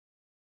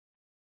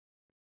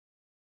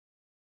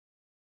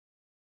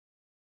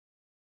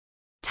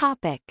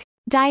 Topic: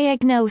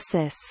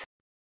 Diagnosis.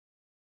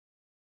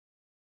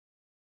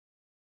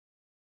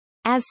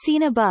 As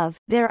seen above,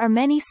 there are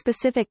many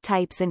specific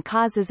types and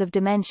causes of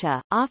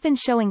dementia, often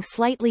showing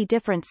slightly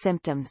different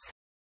symptoms.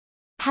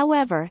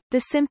 However, the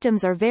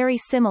symptoms are very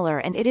similar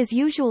and it is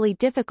usually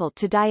difficult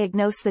to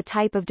diagnose the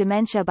type of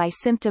dementia by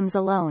symptoms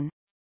alone.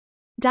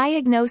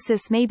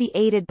 Diagnosis may be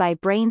aided by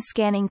brain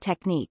scanning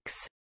techniques.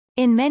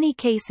 In many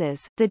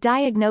cases, the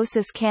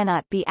diagnosis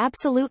cannot be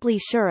absolutely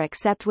sure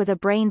except with a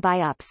brain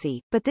biopsy,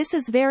 but this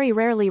is very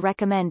rarely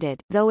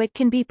recommended, though it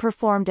can be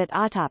performed at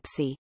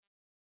autopsy.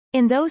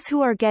 In those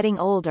who are getting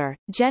older,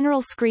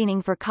 general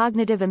screening for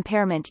cognitive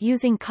impairment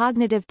using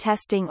cognitive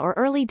testing or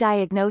early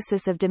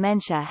diagnosis of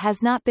dementia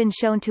has not been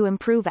shown to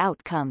improve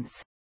outcomes.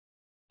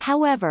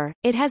 However,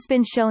 it has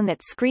been shown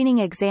that screening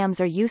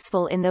exams are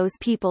useful in those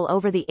people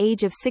over the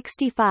age of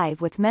 65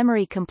 with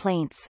memory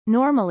complaints.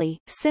 Normally,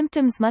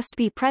 symptoms must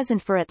be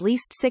present for at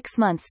least 6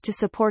 months to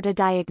support a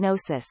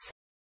diagnosis.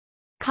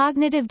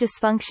 Cognitive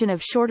dysfunction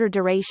of shorter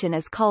duration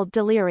is called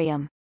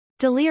delirium.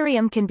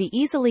 Delirium can be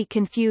easily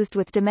confused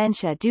with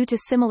dementia due to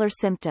similar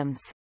symptoms.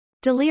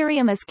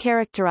 Delirium is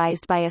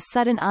characterized by a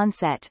sudden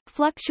onset,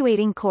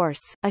 fluctuating course,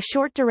 a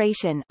short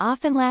duration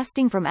often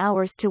lasting from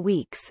hours to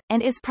weeks,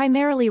 and is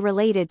primarily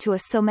related to a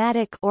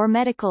somatic or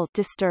medical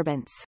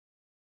disturbance.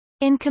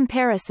 In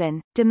comparison,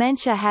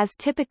 dementia has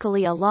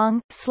typically a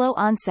long, slow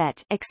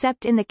onset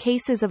except in the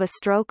cases of a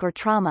stroke or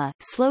trauma,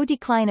 slow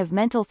decline of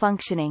mental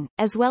functioning,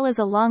 as well as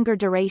a longer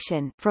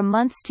duration from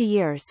months to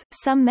years.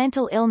 Some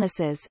mental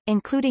illnesses,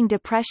 including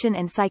depression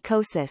and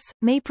psychosis,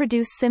 may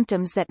produce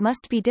symptoms that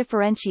must be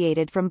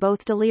differentiated from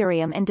both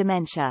delirium and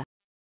dementia.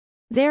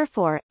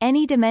 Therefore,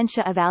 any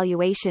dementia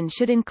evaluation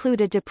should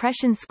include a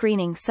depression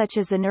screening such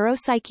as the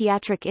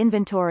Neuropsychiatric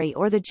Inventory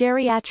or the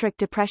Geriatric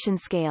Depression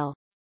Scale.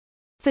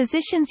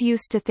 Physicians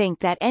used to think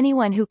that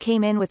anyone who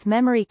came in with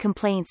memory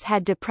complaints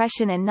had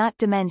depression and not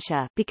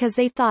dementia because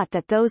they thought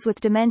that those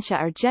with dementia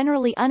are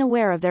generally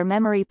unaware of their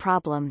memory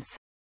problems.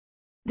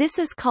 This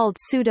is called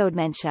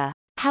pseudodementia.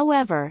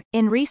 However,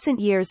 in recent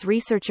years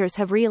researchers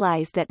have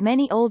realized that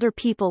many older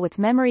people with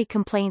memory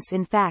complaints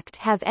in fact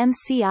have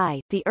MCI,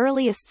 the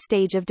earliest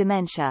stage of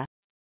dementia.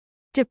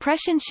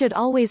 Depression should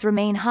always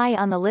remain high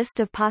on the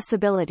list of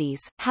possibilities,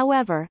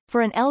 however,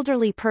 for an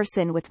elderly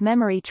person with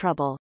memory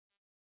trouble.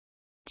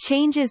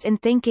 Changes in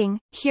thinking,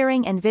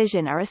 hearing and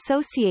vision are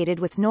associated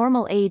with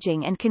normal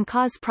aging and can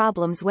cause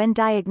problems when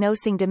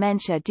diagnosing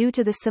dementia due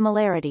to the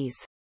similarities.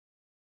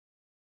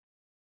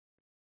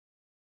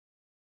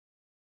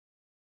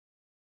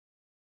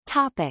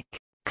 Topic: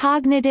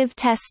 Cognitive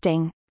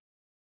testing.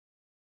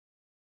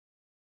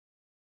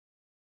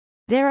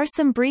 There are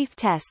some brief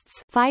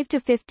tests, 5 to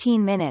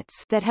 15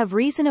 minutes, that have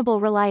reasonable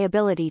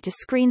reliability to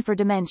screen for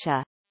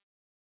dementia.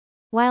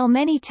 While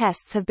many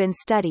tests have been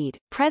studied,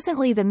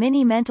 presently the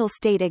Mini Mental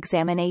State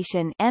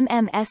Examination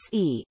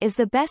 (MMSE) is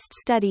the best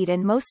studied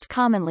and most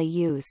commonly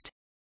used.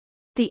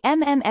 The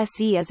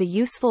MMSE is a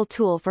useful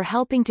tool for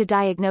helping to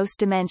diagnose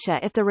dementia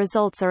if the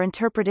results are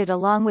interpreted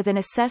along with an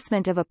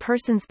assessment of a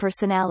person's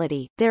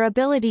personality, their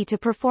ability to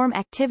perform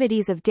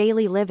activities of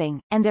daily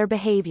living, and their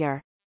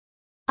behavior.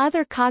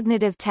 Other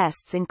cognitive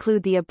tests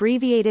include the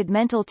Abbreviated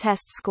Mental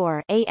Test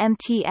Score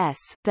 (AMTS),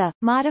 the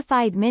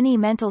Modified Mini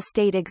Mental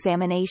State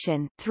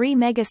Examination 3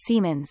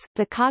 Mega-Siemens,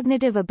 the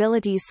Cognitive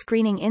Abilities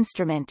Screening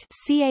Instrument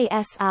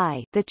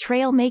 (CASI), the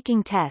Trail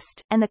Making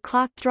Test, and the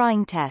Clock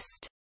Drawing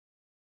Test.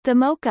 The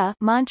MoCA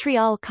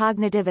Montreal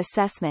Cognitive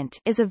Assessment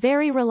is a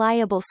very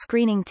reliable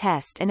screening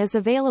test and is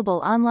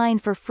available online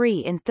for free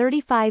in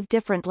 35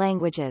 different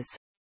languages.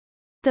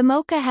 The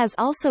MoCA has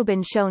also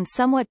been shown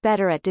somewhat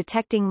better at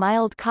detecting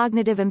mild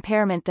cognitive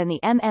impairment than the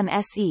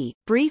MMSE.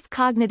 Brief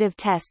cognitive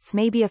tests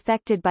may be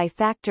affected by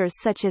factors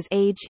such as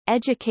age,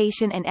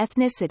 education and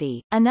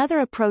ethnicity.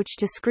 Another approach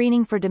to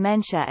screening for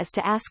dementia is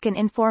to ask an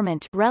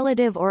informant,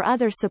 relative or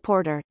other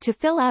supporter, to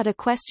fill out a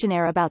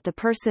questionnaire about the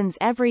person's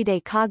everyday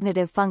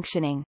cognitive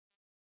functioning.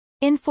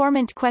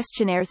 Informant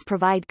questionnaires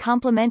provide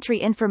complementary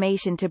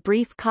information to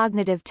brief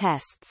cognitive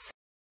tests.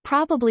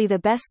 Probably the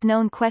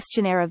best-known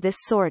questionnaire of this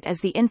sort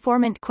is the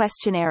Informant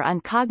Questionnaire on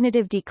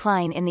Cognitive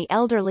Decline in the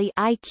Elderly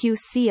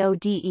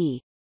 (IQCODE).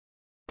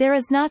 There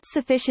is not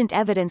sufficient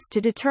evidence to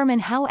determine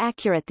how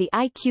accurate the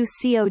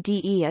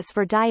IQCODE is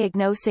for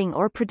diagnosing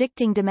or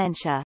predicting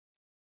dementia.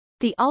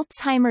 The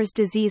Alzheimer's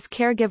Disease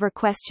Caregiver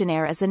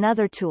Questionnaire is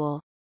another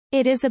tool.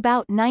 It is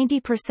about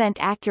 90%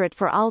 accurate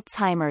for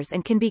Alzheimer's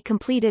and can be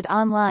completed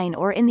online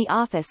or in the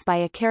office by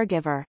a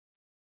caregiver.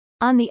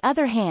 On the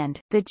other hand,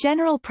 the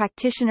General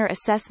Practitioner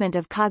Assessment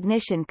of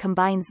Cognition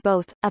combines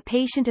both, a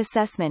patient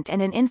assessment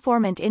and an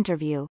informant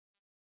interview.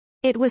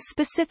 It was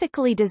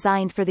specifically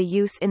designed for the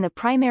use in the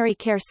primary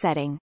care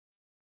setting.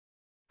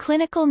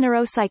 Clinical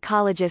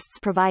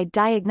neuropsychologists provide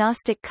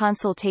diagnostic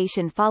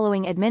consultation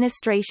following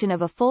administration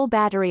of a full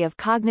battery of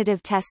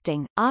cognitive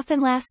testing, often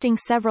lasting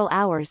several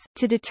hours,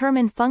 to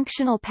determine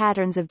functional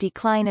patterns of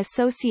decline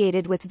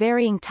associated with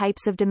varying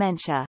types of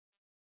dementia.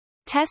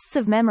 Tests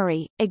of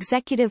memory,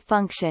 executive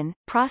function,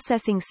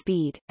 processing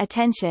speed,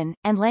 attention,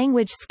 and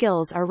language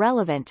skills are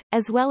relevant,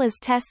 as well as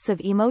tests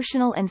of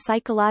emotional and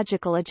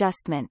psychological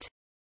adjustment.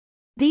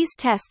 These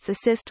tests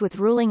assist with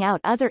ruling out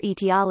other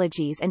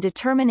etiologies and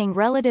determining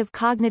relative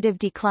cognitive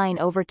decline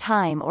over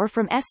time or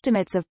from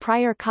estimates of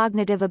prior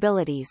cognitive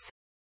abilities.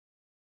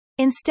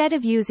 Instead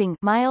of using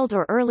mild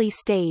or early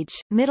stage,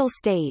 middle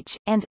stage,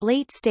 and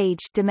late stage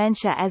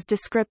dementia as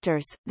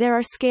descriptors, there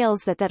are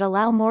scales that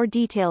allow more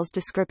detailed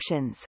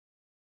descriptions.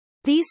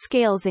 These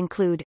scales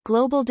include,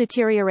 Global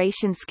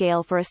Deterioration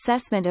Scale for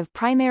Assessment of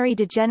Primary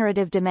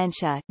Degenerative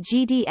Dementia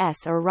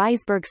GDS or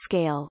Reisberg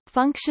Scale,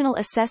 Functional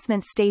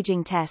Assessment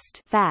Staging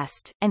Test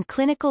FAST, and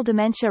Clinical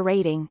Dementia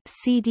Rating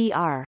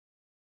CDR.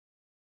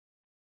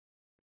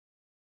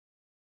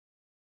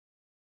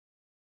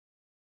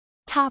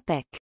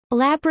 Topic: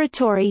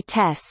 Laboratory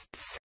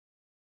tests.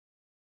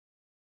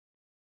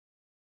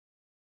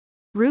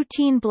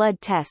 Routine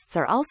blood tests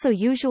are also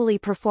usually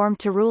performed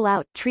to rule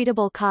out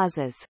treatable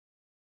causes.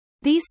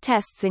 These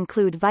tests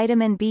include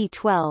vitamin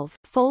B12,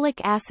 folic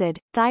acid,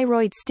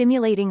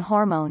 thyroid-stimulating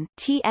hormone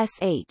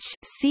 (TSH),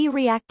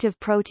 C-reactive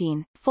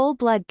protein, full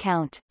blood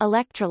count,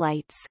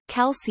 electrolytes,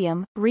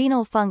 calcium,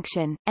 renal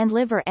function, and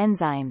liver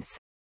enzymes.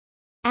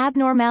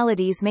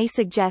 Abnormalities may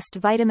suggest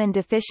vitamin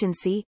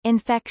deficiency,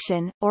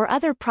 infection, or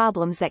other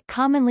problems that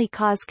commonly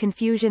cause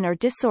confusion or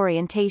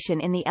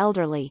disorientation in the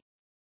elderly.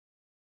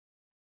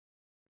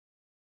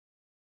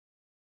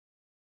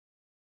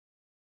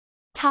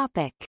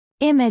 Topic: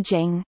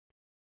 Imaging.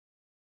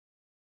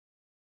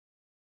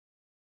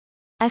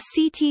 A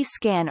CT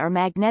scan or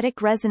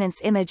magnetic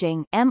resonance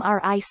imaging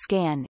 (MRI)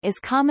 scan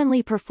is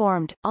commonly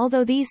performed,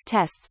 although these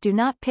tests do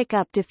not pick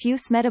up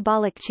diffuse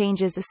metabolic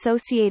changes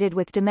associated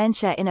with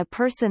dementia in a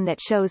person that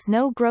shows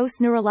no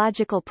gross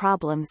neurological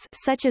problems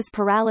such as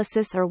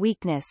paralysis or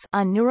weakness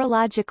on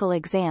neurological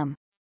exam.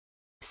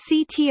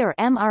 CT or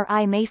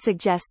MRI may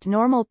suggest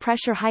normal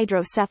pressure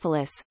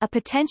hydrocephalus, a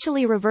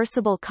potentially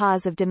reversible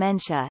cause of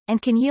dementia,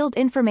 and can yield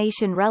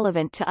information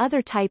relevant to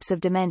other types of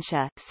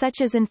dementia,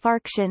 such as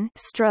infarction,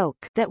 stroke,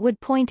 that would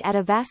point at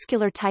a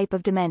vascular type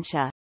of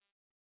dementia.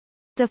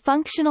 The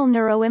functional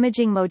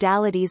neuroimaging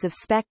modalities of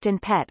SPECT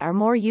and PET are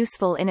more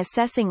useful in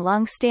assessing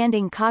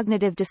long-standing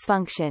cognitive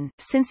dysfunction,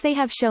 since they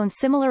have shown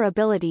similar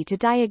ability to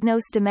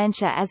diagnose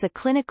dementia as a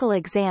clinical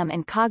exam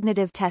and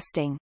cognitive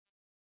testing.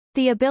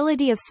 The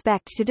ability of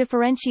SPECT to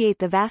differentiate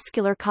the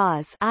vascular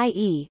cause,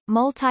 i.e.,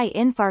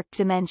 multi-infarct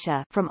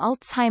dementia, from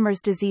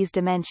Alzheimer's disease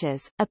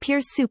dementias,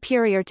 appears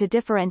superior to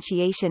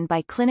differentiation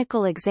by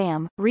clinical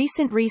exam.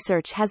 Recent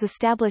research has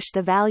established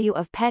the value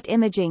of PET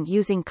imaging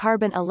using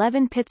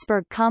carbon-11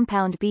 Pittsburgh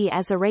compound B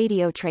as a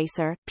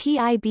radiotracer,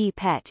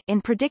 PIB-PET,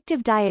 in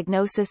predictive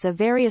diagnosis of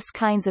various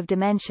kinds of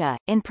dementia,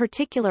 in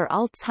particular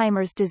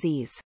Alzheimer's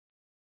disease.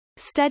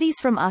 Studies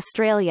from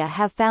Australia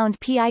have found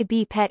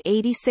PIB-PET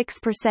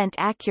 86%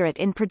 accurate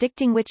in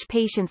predicting which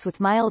patients with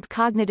mild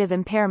cognitive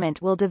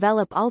impairment will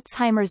develop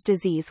Alzheimer's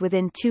disease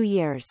within 2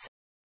 years.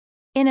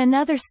 In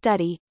another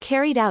study,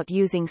 carried out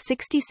using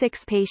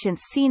 66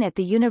 patients seen at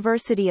the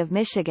University of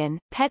Michigan,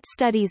 PET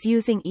studies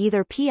using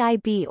either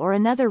PIB or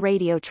another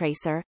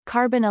radiotracer,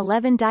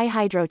 carbon-11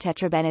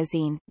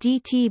 dihydrotetrabenazine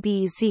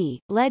 (DTBZ),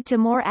 led to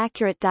more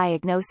accurate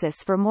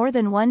diagnosis for more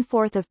than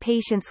 1/4 of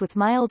patients with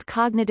mild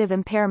cognitive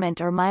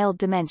impairment or mild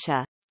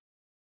dementia.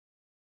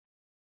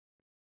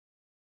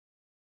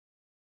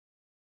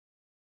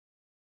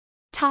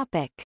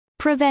 Topic: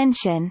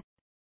 Prevention.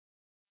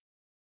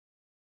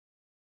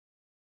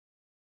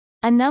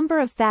 A number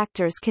of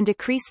factors can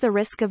decrease the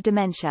risk of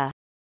dementia.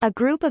 A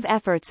group of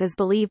efforts is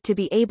believed to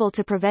be able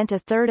to prevent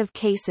 1/3 of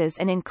cases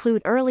and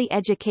include early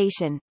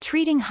education,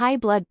 treating high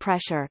blood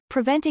pressure,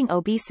 preventing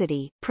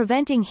obesity,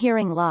 preventing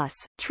hearing loss,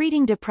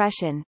 treating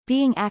depression,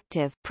 being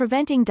active,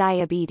 preventing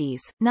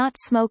diabetes, not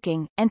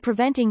smoking, and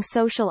preventing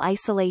social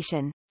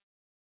isolation.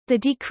 The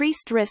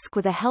decreased risk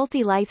with a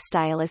healthy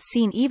lifestyle is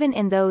seen even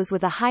in those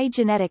with a high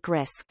genetic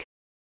risk.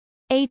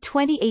 A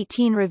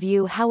 2018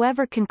 review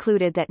however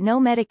concluded that no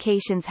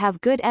medications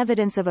have good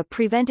evidence of a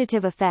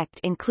preventative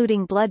effect,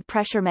 including blood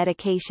pressure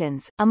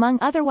medications. Among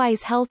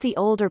otherwise healthy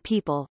older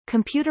people,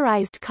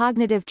 computerized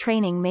cognitive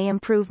training may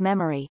improve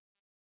memory.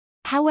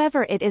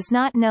 However, it is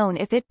not known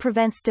if it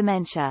prevents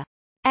dementia.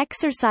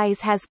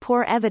 Exercise has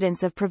poor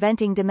evidence of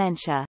preventing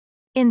dementia.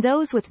 In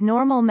those with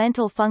normal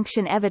mental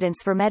function, evidence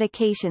for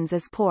medications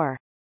is poor.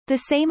 The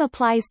same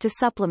applies to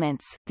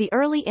supplements. The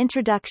early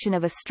introduction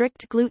of a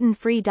strict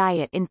gluten-free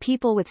diet in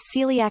people with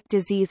celiac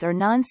disease or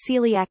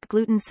non-celiac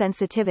gluten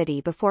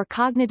sensitivity before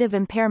cognitive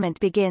impairment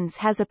begins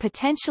has a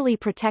potentially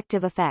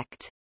protective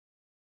effect.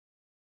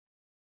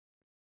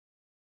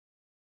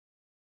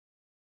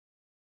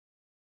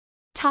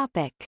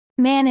 Topic: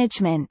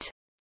 Management.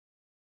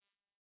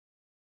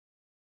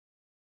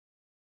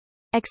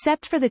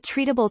 Except for the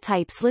treatable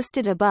types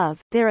listed above,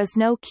 there is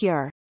no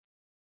cure.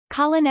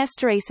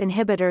 Cholinesterase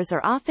inhibitors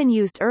are often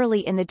used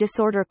early in the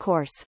disorder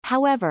course,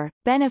 however,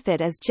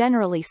 benefit is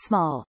generally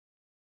small.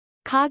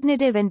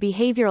 Cognitive and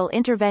behavioral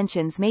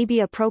interventions may be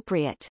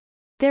appropriate.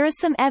 There is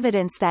some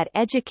evidence that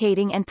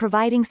educating and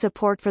providing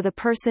support for the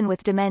person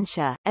with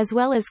dementia, as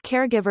well as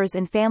caregivers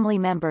and family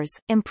members,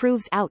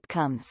 improves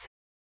outcomes.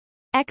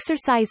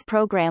 Exercise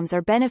programs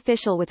are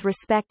beneficial with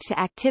respect to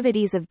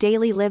activities of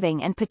daily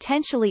living and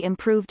potentially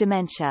improve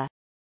dementia.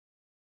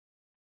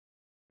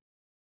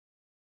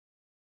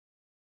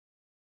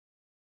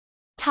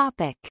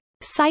 Topic: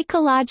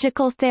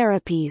 Psychological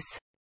therapies.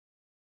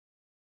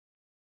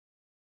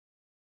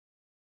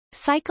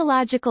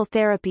 Psychological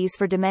therapies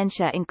for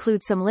dementia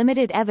include some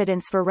limited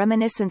evidence for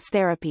reminiscence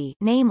therapy,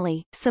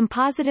 namely, some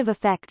positive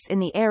effects in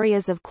the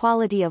areas of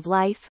quality of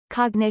life,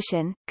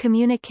 cognition,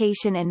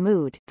 communication and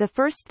mood, the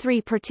first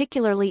three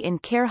particularly in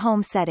care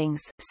home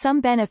settings, some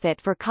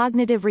benefit for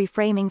cognitive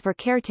reframing for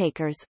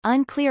caretakers,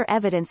 unclear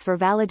evidence for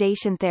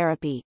validation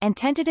therapy, and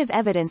tentative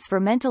evidence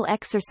for mental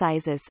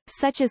exercises,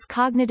 such as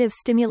cognitive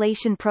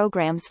stimulation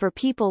programs for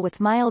people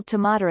with mild to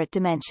moderate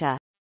dementia.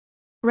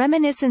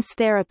 Reminiscence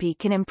therapy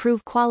can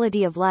improve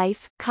quality of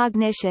life,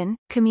 cognition,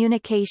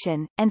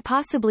 communication, and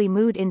possibly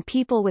mood in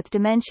people with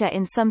dementia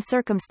in some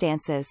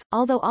circumstances.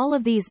 Although all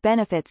of these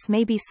benefits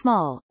may be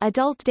small,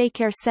 adult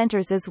daycare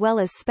centers as well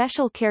as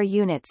special care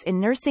units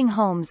in nursing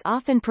homes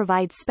often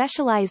provide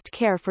specialized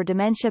care for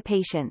dementia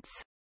patients.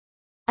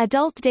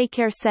 Adult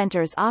daycare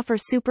centers offer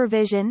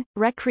supervision,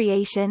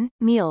 recreation,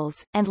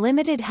 meals, and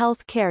limited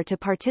health care to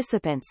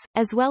participants,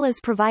 as well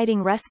as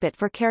providing respite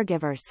for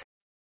caregivers.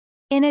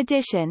 In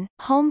addition,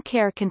 home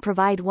care can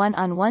provide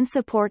one-on-one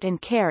support and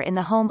care in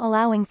the home,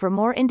 allowing for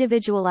more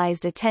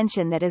individualized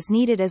attention that is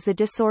needed as the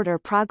disorder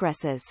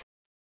progresses.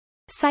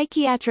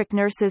 Psychiatric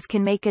nurses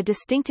can make a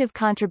distinctive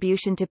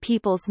contribution to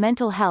people's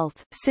mental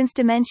health, since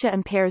dementia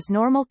impairs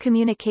normal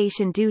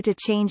communication due to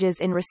changes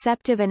in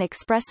receptive and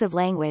expressive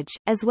language,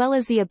 as well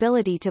as the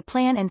ability to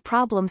plan and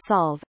problem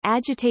solve.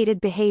 Agitated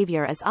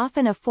behavior is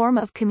often a form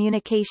of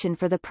communication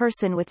for the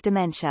person with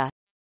dementia.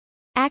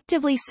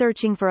 Actively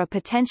searching for a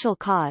potential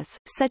cause,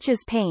 such as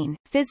pain,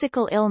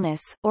 physical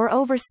illness, or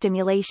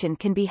overstimulation,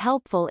 can be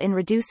helpful in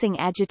reducing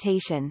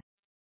agitation.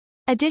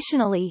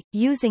 Additionally,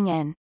 using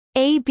an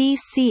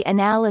ABC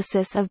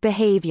analysis of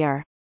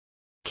behavior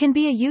can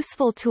be a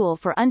useful tool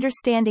for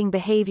understanding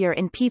behavior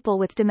in people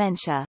with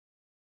dementia.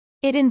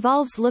 It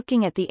involves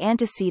looking at the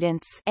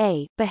antecedents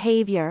A,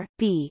 behavior,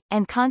 B,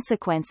 and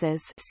consequences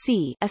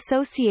C,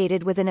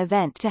 associated with an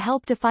event to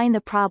help define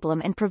the problem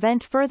and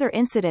prevent further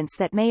incidents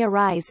that may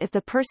arise if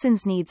the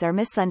person's needs are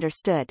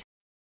misunderstood.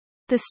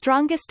 The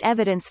strongest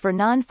evidence for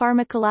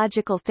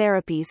non-pharmacological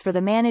therapies for the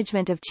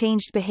management of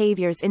changed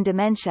behaviors in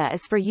dementia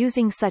is for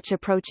using such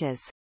approaches.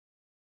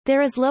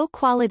 There is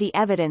low-quality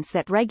evidence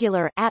that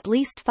regular, at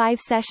least 5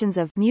 sessions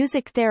of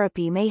music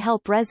therapy may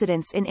help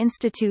residents in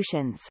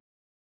institutions.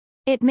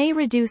 It may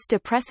reduce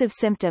depressive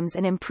symptoms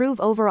and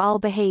improve overall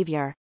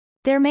behavior.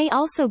 There may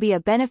also be a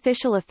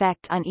beneficial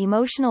effect on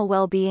emotional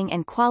well-being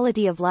and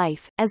quality of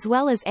life, as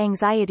well as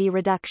anxiety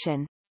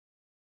reduction.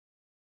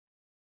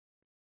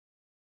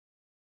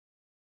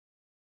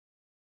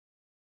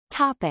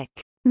 Topic: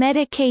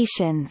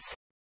 Medications.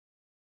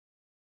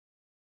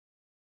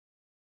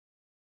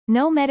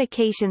 No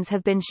medications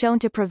have been shown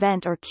to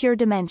prevent or cure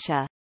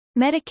dementia.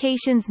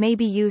 Medications may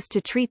be used to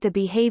treat the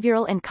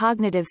behavioral and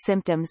cognitive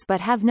symptoms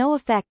but have no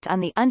effect on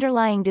the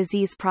underlying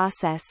disease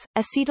process.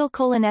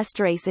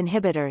 Acetylcholinesterase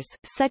inhibitors,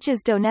 such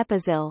as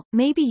donepezil,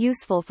 may be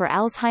useful for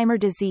Alzheimer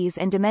disease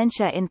and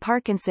dementia in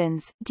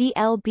Parkinson's,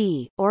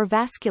 DLB, or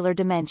vascular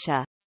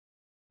dementia.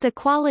 The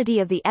quality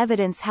of the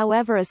evidence,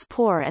 however, is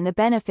poor and the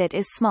benefit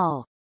is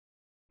small.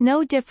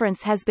 No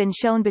difference has been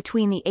shown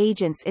between the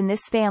agents in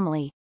this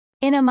family.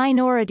 In a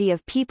minority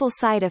of people,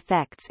 side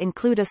effects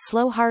include a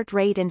slow heart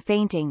rate and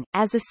fainting,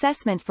 as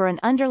assessment for an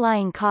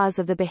underlying cause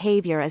of the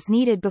behavior is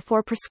needed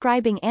before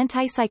prescribing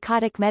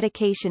antipsychotic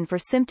medication for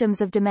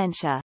symptoms of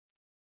dementia.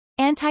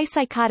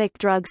 Antipsychotic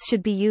drugs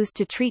should be used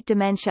to treat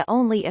dementia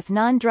only if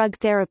non-drug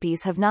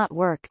therapies have not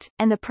worked,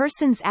 and the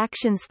person's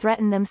actions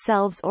threaten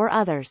themselves or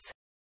others.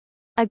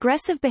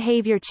 Aggressive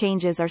behavior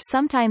changes are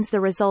sometimes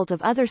the result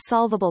of other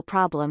solvable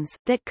problems,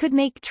 that could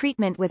make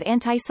treatment with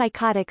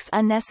antipsychotics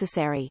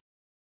unnecessary.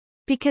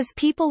 Because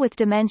people with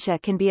dementia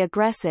can be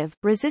aggressive,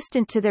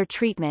 resistant to their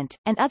treatment,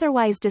 and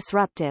otherwise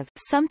disruptive,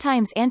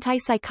 sometimes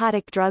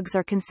antipsychotic drugs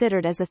are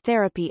considered as a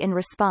therapy in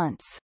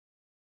response.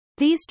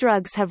 These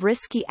drugs have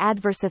risky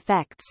adverse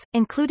effects,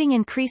 including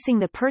increasing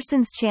the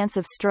person's chance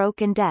of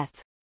stroke and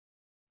death.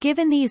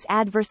 Given these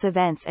adverse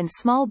events and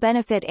small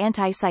benefit,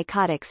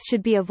 antipsychotics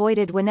should be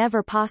avoided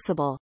whenever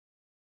possible.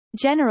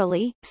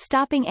 Generally,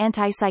 stopping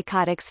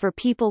antipsychotics for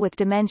people with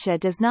dementia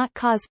does not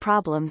cause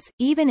problems,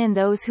 even in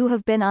those who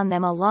have been on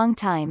them a long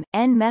time.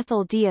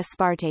 N-methyl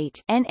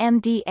D-aspartate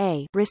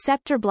 (NMDA)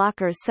 receptor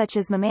blockers such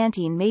as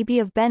memantine may be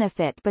of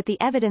benefit, but the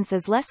evidence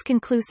is less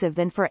conclusive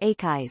than for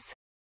ACIs.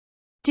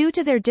 Due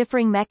to their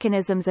differing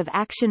mechanisms of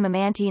action,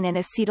 memantine and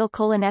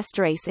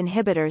acetylcholinesterase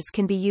inhibitors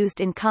can be used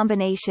in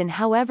combination,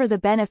 however the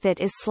benefit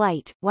is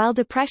slight. While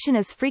depression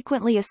is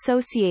frequently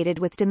associated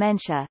with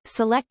dementia,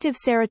 selective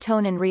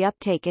serotonin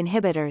reuptake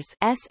inhibitors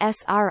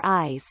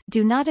 (SSRIs)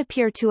 do not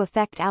appear to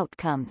affect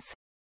outcomes.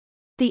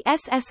 The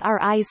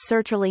SSRIs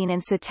sertraline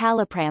and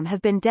citalopram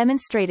have been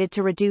demonstrated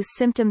to reduce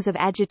symptoms of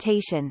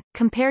agitation.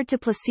 Compared to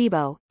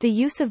placebo, the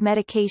use of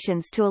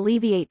medications to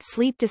alleviate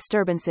sleep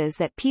disturbances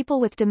that people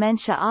with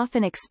dementia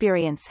often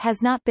experience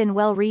has not been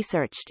well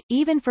researched,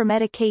 even for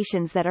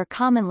medications that are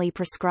commonly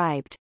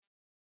prescribed.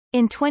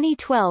 In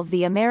 2012,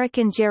 the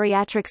American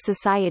Geriatric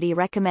Society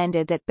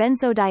recommended that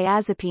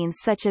benzodiazepines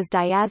such as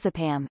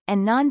diazepam,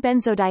 and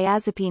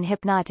non-benzodiazepine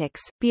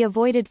hypnotics, be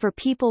avoided for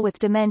people with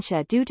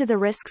dementia due to the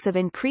risks of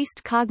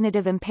increased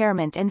cognitive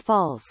impairment and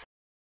falls.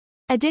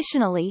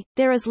 Additionally,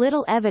 there is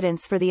little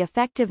evidence for the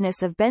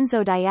effectiveness of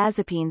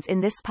benzodiazepines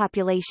in this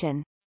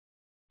population.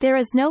 There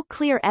is no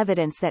clear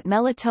evidence that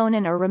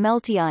melatonin or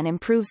Ramelteon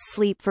improves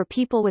sleep for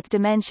people with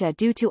dementia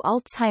due to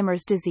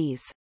Alzheimer's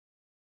disease.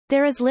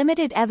 There is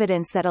limited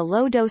evidence that a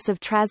low dose of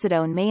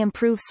trazodone may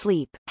improve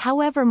sleep,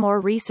 however more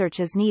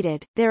research is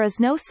needed. There is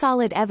no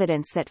solid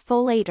evidence that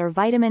folate or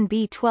vitamin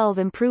B12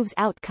 improves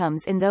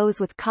outcomes in those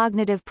with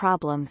cognitive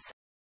problems.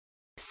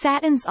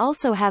 Statins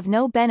also have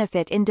no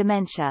benefit in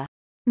dementia.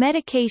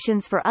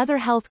 Medications for other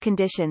health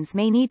conditions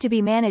may need to be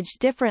managed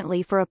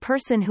differently for a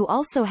person who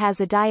also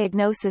has a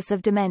diagnosis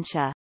of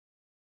dementia.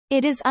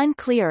 It is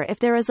unclear if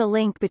there is a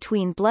link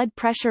between blood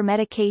pressure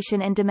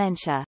medication and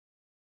dementia.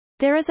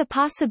 There is a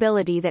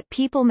possibility that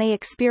people may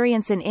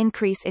experience an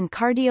increase in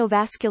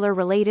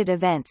cardiovascular-related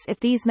events if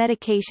these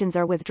medications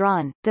are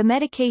withdrawn. The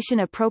Medication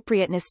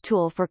Appropriateness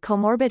Tool for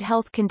Comorbid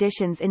Health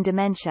Conditions in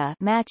Dementia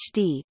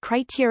 (MACH-D)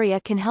 criteria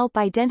can help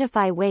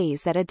identify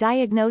ways that a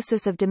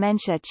diagnosis of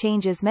dementia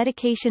changes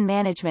medication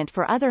management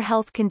for other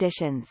health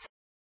conditions.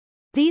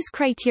 These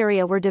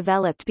criteria were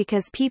developed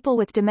because people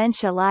with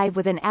dementia live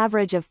with an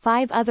average of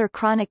 5 other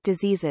chronic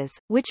diseases,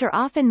 which are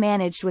often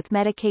managed with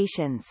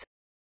medications.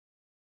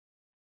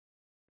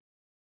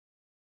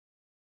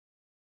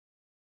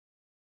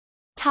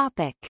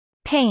 Topic: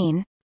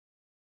 Pain.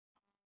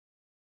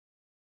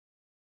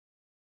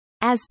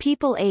 As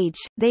people age,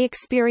 they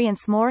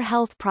experience more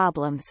health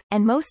problems,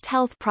 and most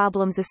health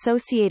problems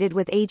associated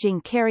with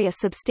aging carry a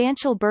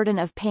substantial burden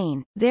of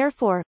pain.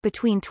 Therefore,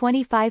 between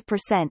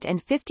 25%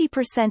 and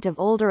 50% of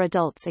older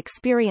adults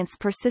experience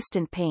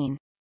persistent pain.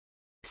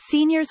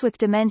 Seniors with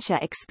dementia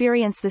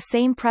experience the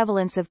same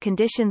prevalence of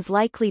conditions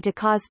likely to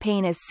cause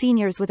pain as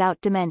seniors without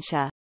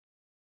dementia.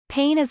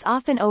 Pain is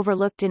often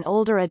overlooked in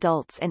older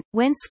adults and,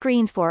 when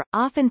screened for,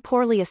 often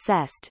poorly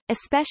assessed,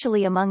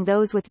 especially among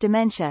those with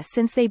dementia,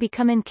 since they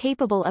become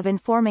incapable of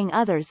informing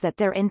others that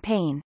they're in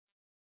pain.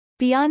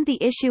 Beyond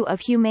the issue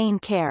of humane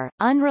care,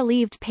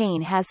 unrelieved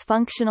pain has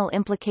functional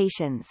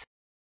implications.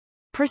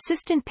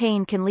 Persistent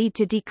pain can lead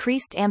to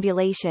decreased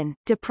ambulation,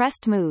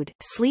 depressed mood,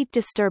 sleep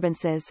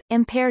disturbances,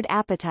 impaired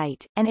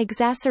appetite, and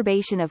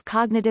exacerbation of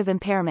cognitive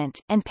impairment,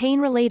 and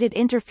pain-related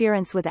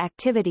interference with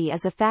activity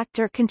is a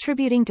factor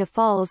contributing to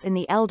falls in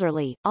the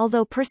elderly.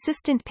 Although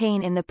persistent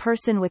pain in the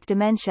person with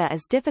dementia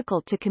is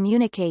difficult to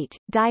communicate,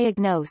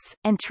 diagnose,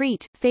 and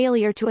treat,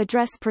 failure to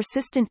address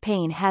persistent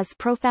pain has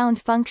profound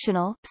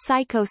functional,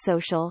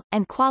 psychosocial,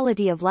 and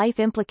quality of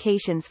life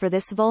implications for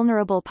this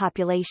vulnerable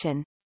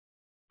population.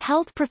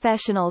 Health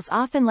professionals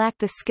often lack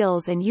the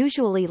skills and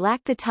usually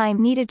lack the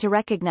time needed to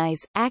recognize,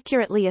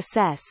 accurately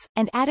assess,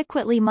 and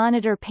adequately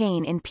monitor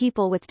pain in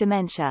people with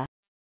dementia.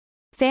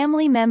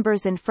 Family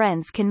members and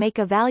friends can make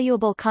a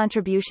valuable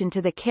contribution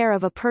to the care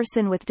of a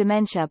person with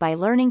dementia by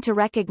learning to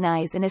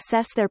recognize and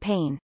assess their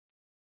pain.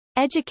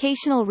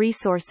 Educational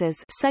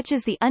resources such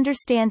as the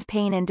Understand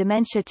Pain and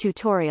Dementia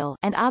tutorial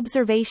and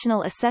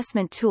observational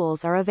assessment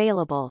tools are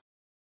available.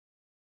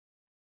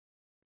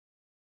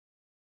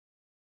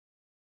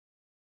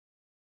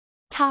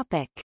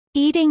 Topic: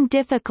 Eating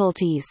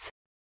difficulties.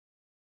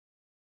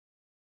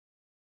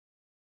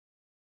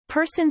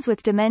 Persons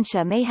with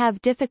dementia may have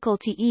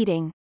difficulty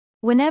eating.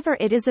 Whenever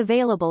it is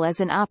available as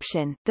an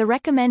option, the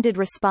recommended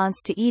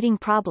response to eating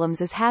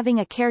problems is having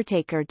a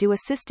caretaker do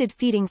assisted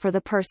feeding for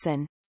the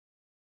person.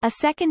 A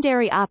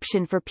secondary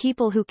option for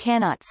people who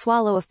cannot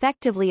swallow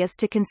effectively is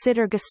to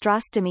consider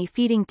gastrostomy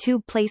feeding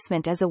tube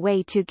placement as a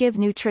way to give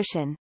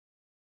nutrition.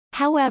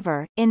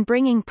 However, in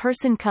bringing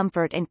person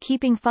comfort and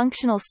keeping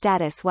functional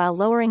status while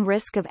lowering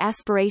risk of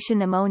aspiration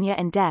pneumonia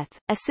and death,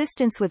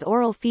 assistance with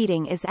oral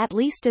feeding is at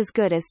least as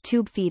good as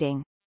tube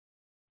feeding.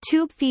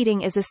 Tube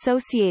feeding is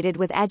associated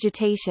with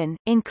agitation,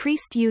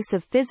 increased use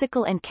of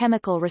physical and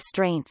chemical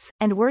restraints,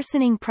 and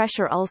worsening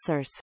pressure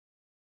ulcers.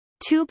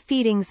 Tube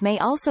feedings may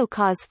also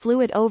cause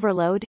fluid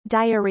overload,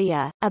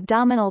 diarrhea,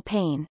 abdominal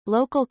pain,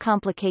 local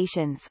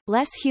complications,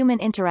 less human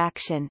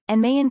interaction,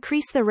 and may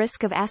increase the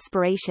risk of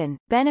aspiration.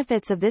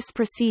 Benefits of this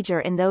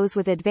procedure in those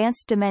with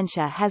advanced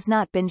dementia has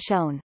not been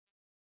shown.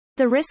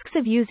 The risks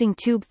of using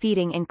tube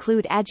feeding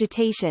include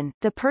agitation,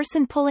 the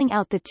person pulling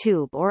out the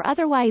tube or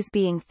otherwise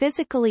being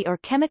physically or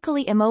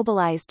chemically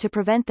immobilized to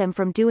prevent them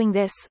from doing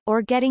this,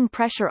 or getting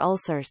pressure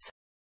ulcers.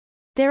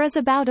 There is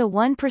about a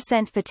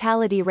 1%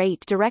 fatality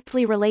rate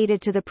directly related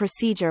to the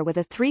procedure with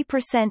a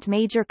 3%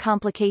 major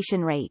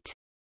complication rate.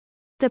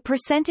 The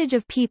percentage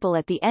of people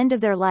at the end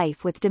of their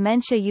life with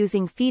dementia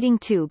using feeding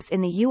tubes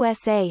in the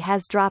USA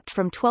has dropped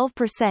from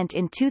 12%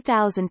 in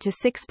 2000 to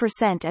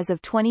 6% as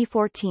of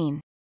 2014.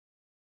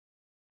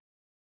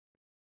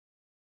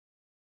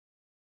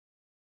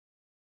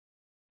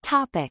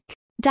 Topic: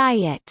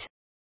 Diet.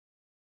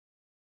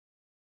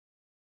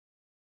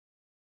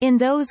 In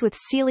those with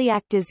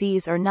celiac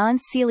disease or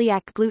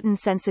non-celiac gluten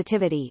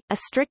sensitivity, a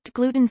strict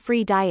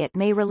gluten-free diet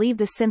may relieve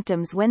the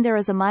symptoms when there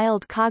is a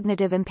mild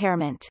cognitive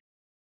impairment.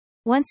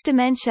 Once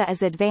dementia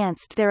is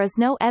advanced, there is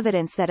no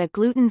evidence that a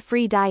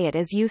gluten-free diet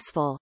is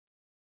useful.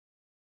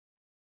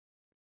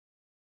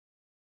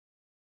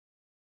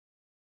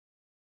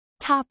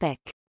 Topic: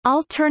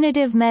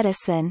 Alternative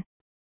medicine.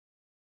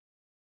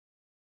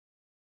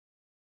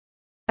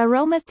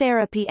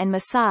 Aromatherapy and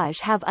massage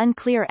have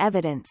unclear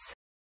evidence.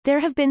 There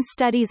have been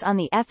studies on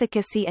the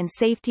efficacy and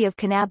safety of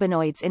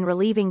cannabinoids in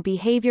relieving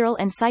behavioral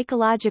and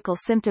psychological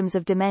symptoms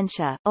of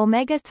dementia.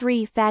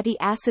 Omega-3 fatty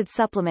acid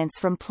supplements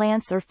from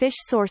plants or fish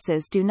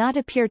sources do not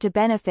appear to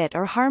benefit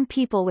or harm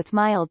people with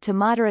mild to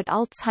moderate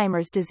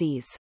Alzheimer's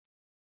disease.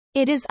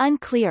 It is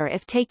unclear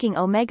if taking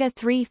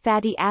omega-3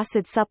 fatty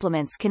acid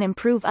supplements can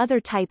improve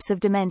other types of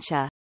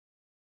dementia.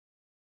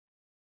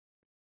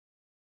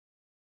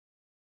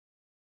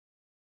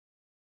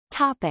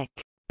 Topic: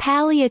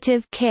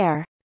 Palliative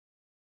care.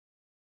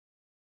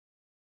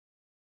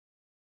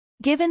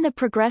 Given the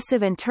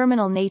progressive and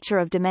terminal nature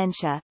of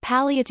dementia,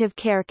 palliative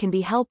care can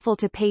be helpful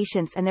to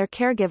patients and their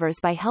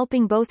caregivers by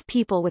helping both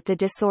people with the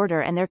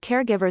disorder and their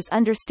caregivers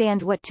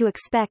understand what to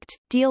expect,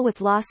 deal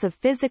with loss of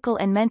physical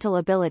and mental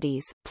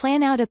abilities,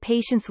 plan out a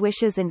patient's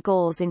wishes and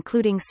goals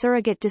including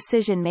surrogate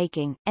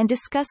decision-making, and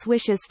discuss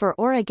wishes for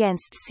or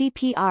against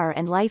CPR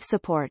and life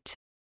support.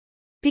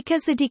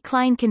 Because the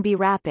decline can be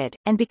rapid,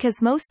 and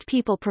because most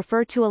people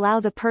prefer to allow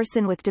the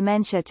person with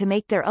dementia to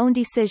make their own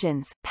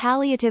decisions,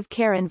 palliative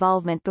care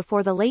involvement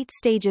before the late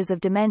stages of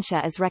dementia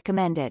is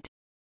recommended.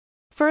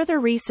 Further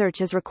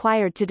research is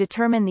required to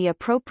determine the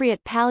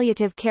appropriate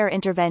palliative care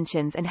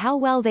interventions and how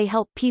well they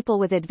help people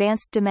with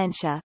advanced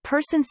dementia.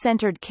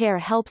 Person-centered care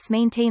helps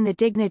maintain the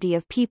dignity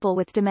of people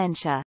with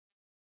dementia.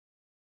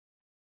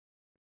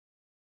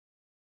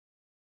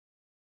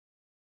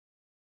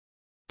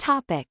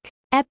 Topic: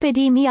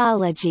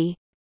 Epidemiology.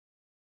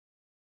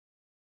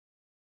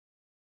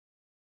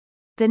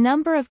 The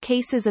number of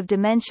cases of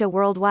dementia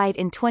worldwide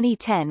in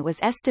 2010 was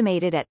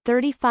estimated at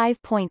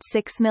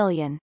 35.6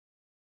 million.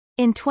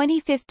 In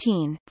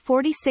 2015,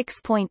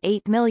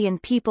 46.8 million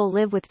people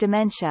live with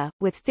dementia,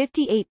 with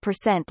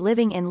 58%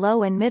 living in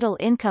low- and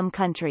middle-income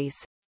countries.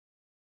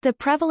 The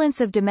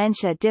prevalence of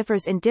dementia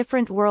differs in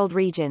different world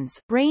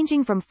regions,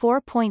 ranging from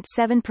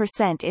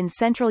 4.7% in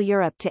Central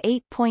Europe to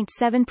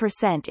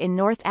 8.7% in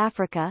North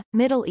Africa,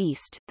 Middle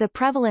East. The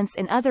prevalence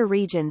in other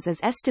regions is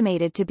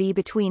estimated to be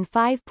between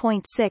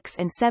 5.6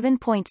 and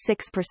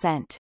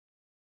 7.6%.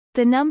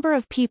 The number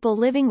of people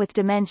living with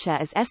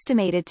dementia is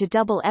estimated to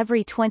double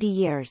every 20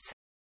 years.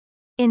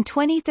 In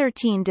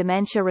 2013,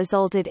 dementia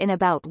resulted in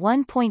about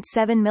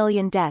 1.7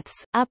 million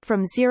deaths, up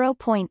from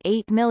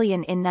 0.8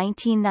 million in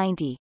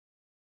 1990.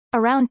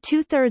 Around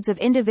two-thirds of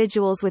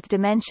individuals with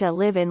dementia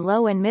live in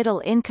low- and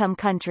middle-income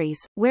countries,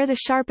 where the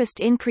sharpest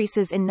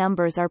increases in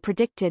numbers are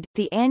predicted.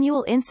 The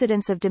annual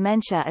incidence of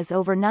dementia is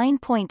over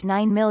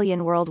 9.9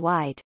 million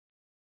worldwide.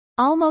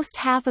 Almost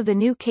half of the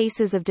new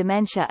cases of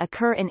dementia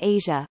occur in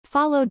Asia,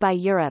 followed by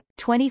Europe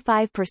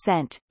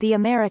 25%, the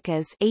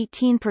Americas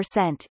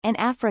 18%, and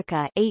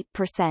Africa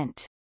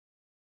 8%.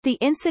 The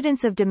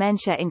incidence of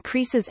dementia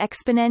increases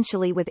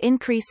exponentially with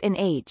increase in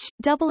age,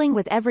 doubling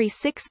with every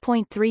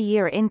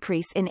 6.3-year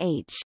increase in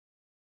age.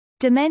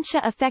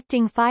 Dementia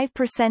affecting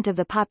 5% of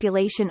the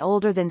population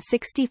older than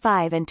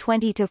 65 and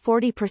 20 to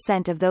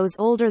 40% of those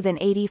older than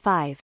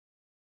 85.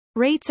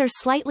 Rates are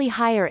slightly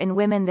higher in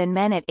women than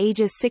men at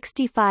ages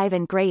 65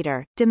 and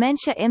greater.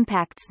 Dementia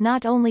impacts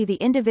not only the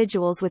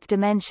individuals with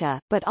dementia,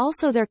 but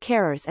also their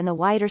carers and the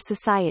wider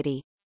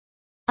society.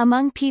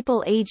 Among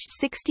people aged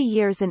 60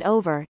 years and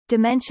over,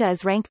 dementia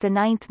is ranked the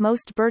 9th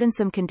most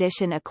burdensome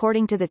condition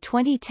according to the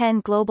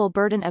 2010 Global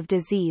Burden of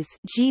Disease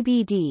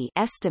 (GBD)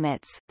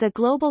 estimates. The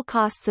global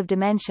costs of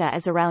dementia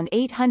is around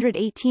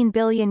 $818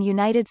 billion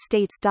United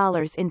States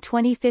dollars in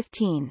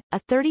 2015, a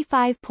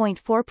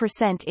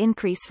 35.4%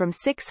 increase from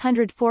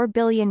 $604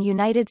 billion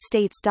United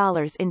States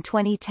dollars in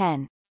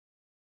 2010.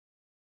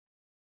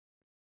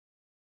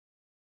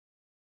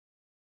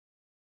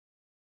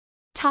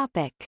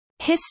 Topic: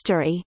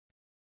 History.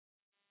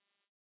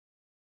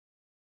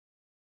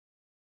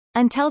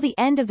 Until the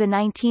end of the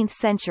 19th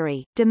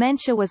century,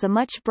 dementia was a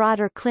much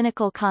broader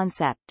clinical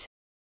concept.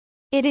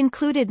 It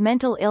included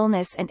mental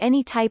illness and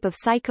any type of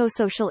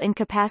psychosocial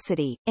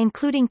incapacity,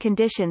 including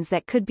conditions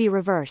that could be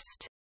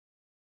reversed.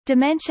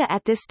 Dementia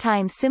at this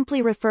time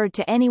simply referred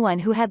to anyone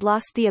who had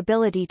lost the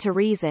ability to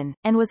reason,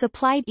 and was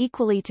applied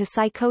equally to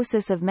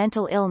psychosis of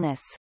mental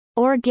illness,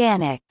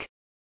 organic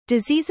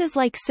diseases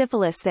like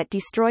syphilis that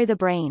destroy the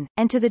brain,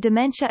 and to the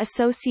dementia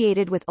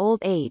associated with old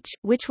age,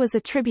 which was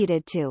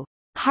attributed to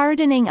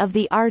hardening of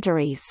the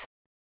arteries.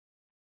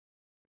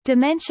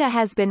 Dementia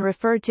has been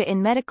referred to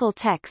in medical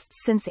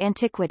texts since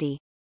antiquity.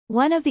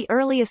 One of the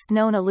earliest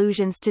known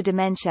allusions to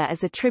dementia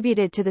is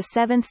attributed to the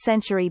 7th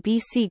century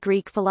BC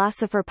Greek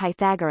philosopher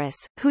Pythagoras,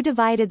 who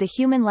divided the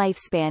human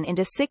lifespan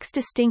into 6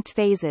 distinct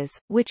phases,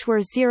 which were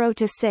 0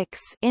 to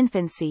 6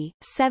 infancy,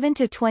 7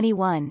 to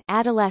 21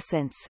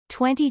 adolescence,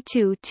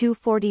 22 to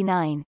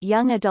 49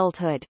 young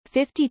adulthood,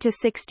 50 to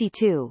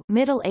 62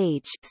 middle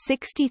age,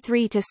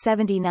 63 to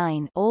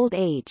 79 old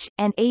age,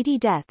 and 80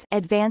 death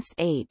advanced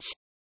age.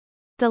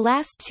 The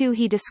last two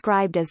he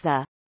described as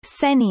the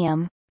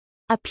senium,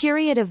 a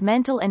period of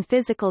mental and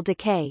physical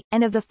decay,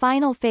 and of the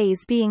final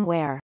phase being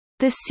where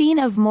the scene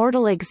of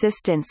mortal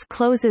existence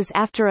closes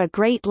after a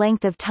great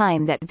length of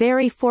time that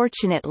very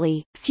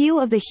fortunately, few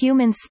of the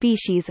human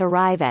species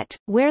arrive at,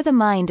 where the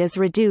mind is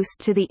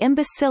reduced to the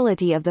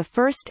imbecility of the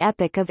first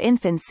epoch of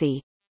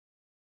infancy.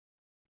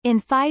 In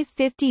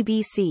 550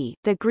 BC,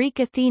 the Greek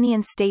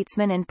Athenian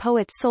statesman and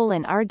poet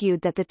Solon argued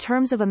that the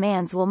terms of a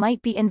man's will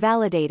might be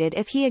invalidated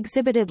if he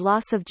exhibited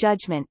loss of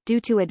judgment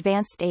due to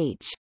advanced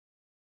age.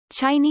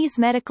 Chinese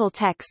medical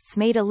texts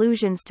made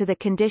allusions to the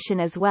condition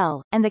as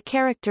well, and the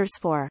characters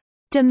for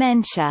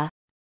dementia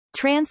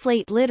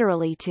translate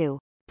literally to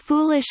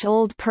foolish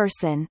old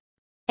person.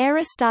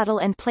 Aristotle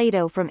and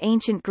Plato from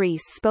ancient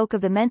Greece spoke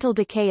of the mental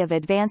decay of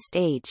advanced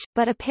age,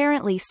 but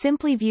apparently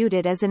simply viewed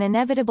it as an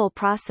inevitable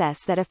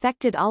process that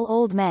affected all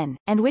old men,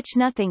 and which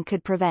nothing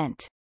could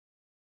prevent.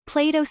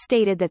 Plato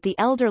stated that the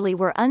elderly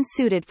were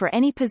unsuited for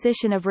any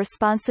position of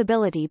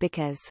responsibility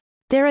because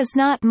there is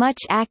not much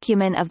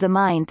acumen of the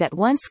mind that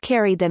once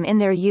carried them in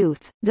their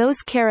youth,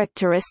 those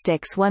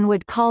characteristics one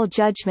would call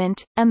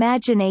judgment,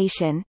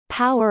 imagination,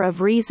 power of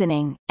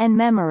reasoning, and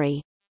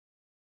memory.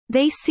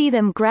 They see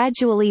them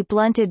gradually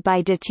blunted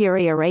by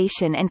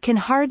deterioration and can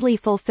hardly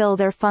fulfill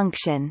their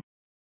function.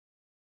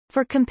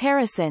 For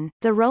comparison,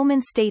 the Roman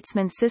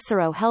statesman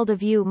Cicero held a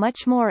view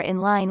much more in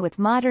line with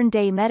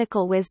modern-day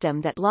medical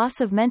wisdom that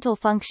loss of mental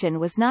function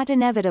was not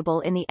inevitable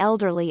in the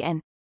elderly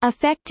and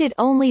affected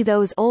only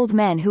those old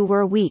men who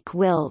were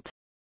weak-willed.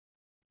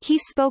 He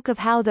spoke of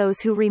how those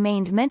who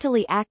remained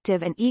mentally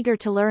active and eager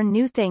to learn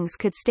new things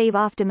could stave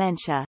off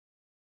dementia.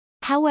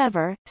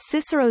 However,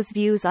 Cicero's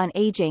views on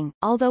aging,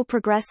 although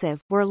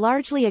progressive, were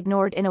largely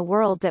ignored in a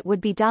world that would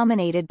be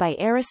dominated by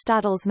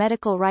Aristotle's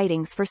medical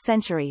writings for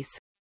centuries.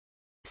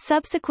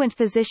 Subsequent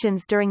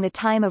physicians during the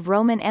time of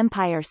Roman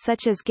Empire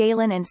such as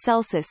Galen and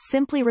Celsus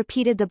simply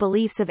repeated the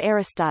beliefs of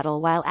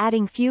Aristotle while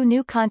adding few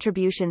new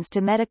contributions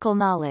to medical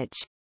knowledge.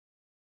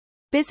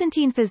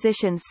 Byzantine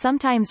physicians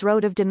sometimes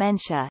wrote of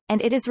dementia,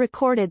 and it is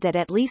recorded that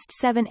at least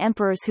 7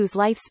 emperors whose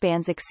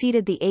lifespans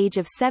exceeded the age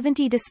of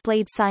 70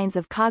 displayed signs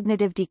of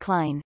cognitive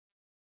decline.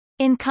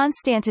 In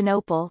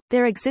Constantinople,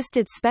 there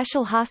existed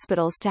special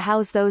hospitals to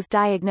house those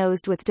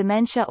diagnosed with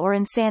dementia or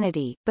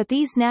insanity, but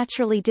these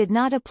naturally did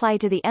not apply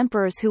to the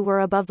emperors who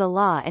were above the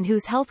law and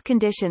whose health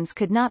conditions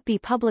could not be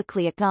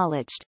publicly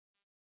acknowledged.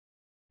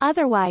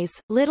 Otherwise,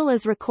 little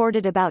is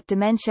recorded about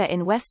dementia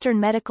in Western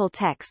medical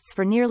texts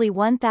for nearly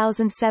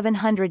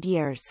 1,700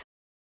 years.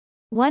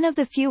 One of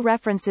the few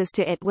references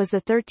to it was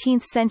the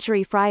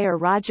 13th-century friar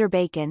Roger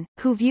Bacon,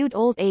 who viewed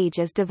old age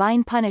as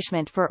divine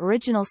punishment for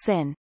original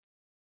sin.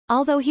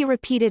 Although he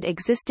repeated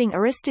existing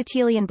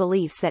Aristotelian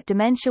beliefs that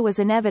dementia was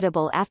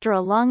inevitable after a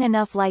long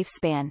enough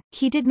lifespan,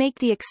 he did make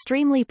the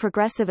extremely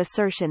progressive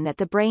assertion that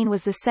the brain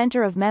was the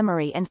center of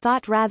memory and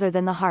thought rather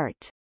than the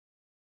heart.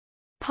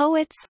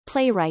 Poets,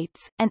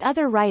 playwrights, and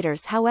other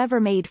writers however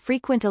made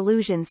frequent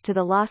allusions to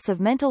the loss of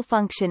mental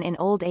function in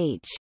old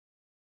age.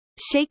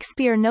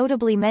 Shakespeare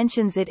notably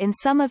mentions it in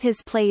some of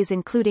his plays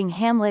including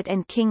Hamlet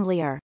and King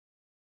Lear.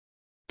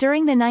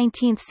 During the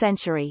 19th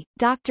century,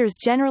 doctors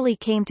generally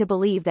came to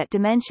believe that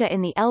dementia in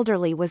the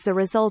elderly was the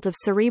result of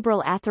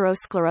cerebral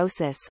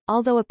atherosclerosis,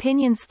 although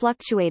opinions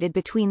fluctuated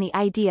between the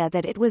idea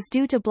that it was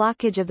due to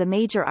blockage of the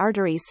major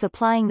arteries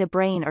supplying the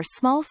brain or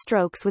small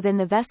strokes within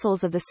the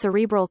vessels of the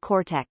cerebral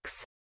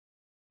cortex.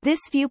 This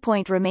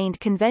viewpoint remained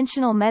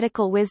conventional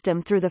medical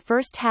wisdom through the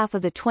first half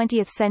of the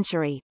 20th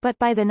century, but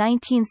by the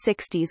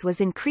 1960s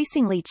was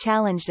increasingly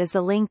challenged as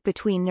the link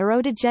between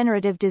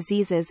neurodegenerative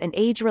diseases and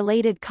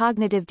age-related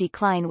cognitive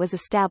decline was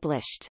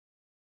established.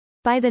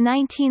 By the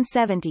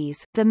 1970s,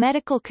 the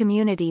medical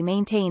community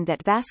maintained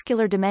that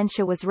vascular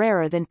dementia was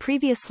rarer than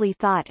previously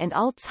thought and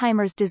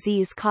Alzheimer's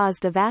disease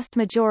caused the vast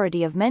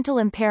majority of mental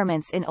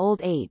impairments in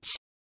old age.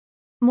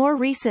 More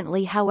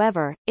recently,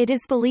 however, it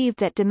is believed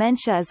that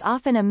dementia is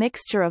often a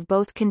mixture of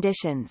both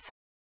conditions.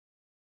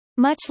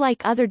 Much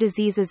like other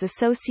diseases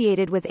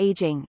associated with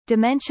aging,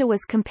 dementia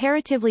was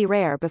comparatively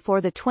rare before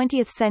the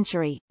 20th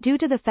century, due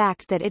to the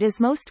fact that it is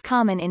most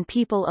common in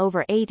people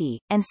over 80,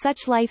 and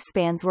such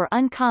lifespans were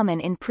uncommon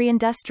in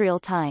pre-industrial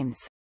times.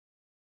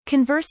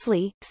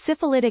 Conversely,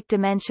 syphilitic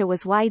dementia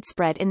was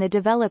widespread in the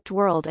developed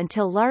world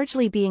until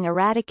largely being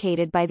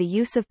eradicated by the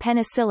use of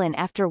penicillin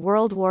after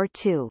World War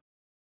II.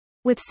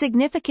 With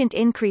significant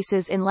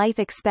increases in life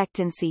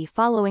expectancy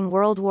following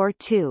World War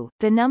II,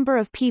 the number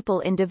of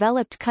people in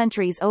developed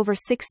countries over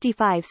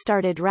 65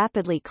 started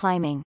rapidly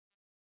climbing.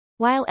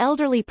 While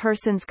elderly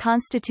persons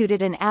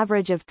constituted an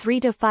average of 3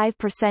 to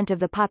 5% of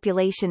the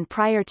population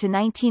prior to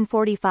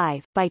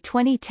 1945, by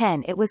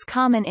 2010 it was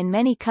common in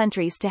many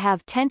countries to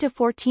have 10 to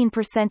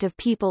 14% of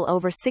people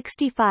over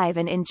 65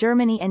 and in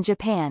Germany and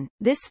Japan,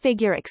 this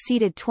figure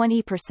exceeded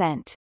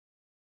 20%.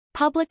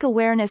 Public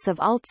awareness of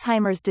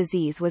Alzheimer's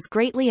disease was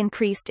greatly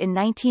increased in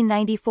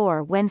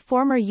 1994 when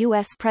former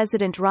U.S.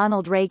 President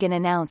Ronald Reagan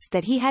announced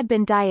that he had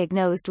been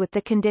diagnosed with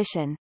the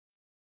condition.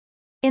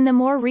 In the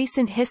more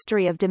recent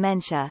history of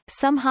dementia,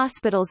 some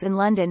hospitals in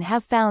London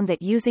have found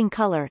that using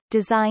color,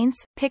 designs,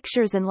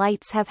 pictures and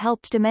lights have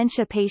helped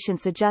dementia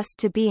patients adjust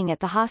to being at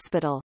the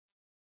hospital.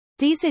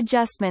 These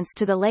adjustments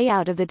to the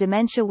layout of the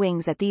dementia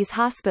wings at these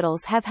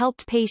hospitals have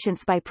helped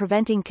patients by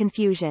preventing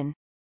confusion.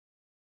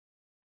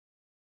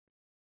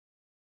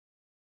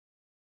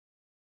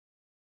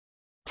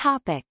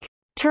 Topic: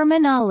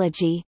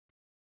 Terminology.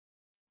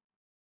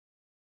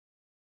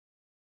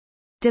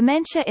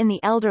 Dementia in the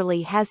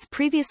elderly has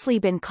previously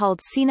been called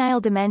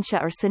senile dementia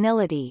or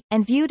senility,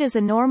 and viewed as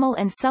a normal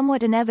and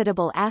somewhat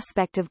inevitable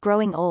aspect of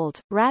growing old,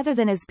 rather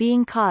than as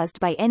being caused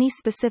by any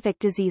specific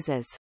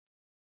diseases.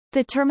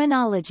 The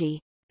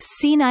terminology,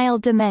 senile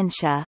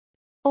dementia,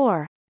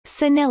 or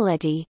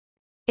senility,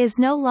 is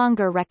no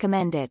longer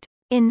recommended.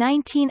 In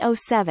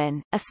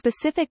 1907, a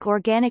specific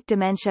organic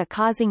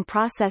dementia-causing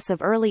process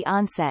of early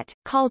onset,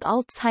 called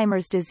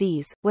Alzheimer's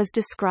disease, was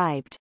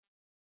described.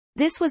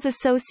 This was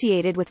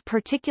associated with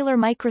particular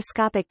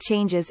microscopic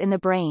changes in the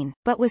brain,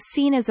 but was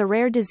seen as a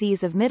rare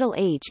disease of middle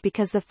age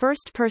because the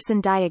first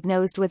person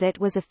diagnosed with it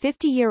was a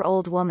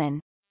 50-year-old woman.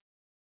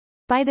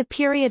 By the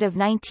period of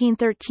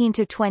 1913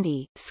 to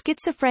 20,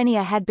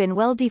 schizophrenia had been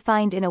well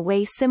defined in a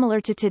way similar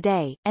to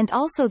today, and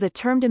also the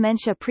term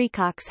dementia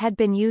praecox had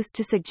been used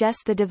to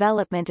suggest the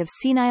development of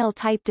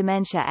senile-type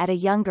dementia at a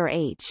younger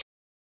age.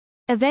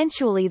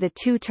 Eventually the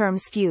two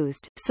terms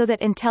fused, so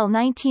that until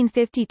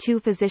 1952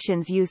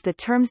 physicians used the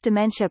terms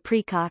dementia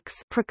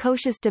praecox,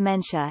 precocious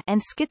dementia, and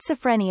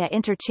schizophrenia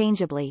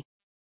interchangeably.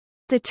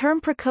 The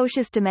term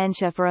precocious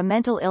dementia for a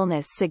mental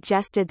illness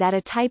suggested that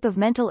a type of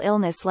mental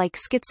illness like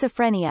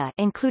schizophrenia,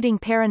 including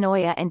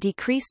paranoia and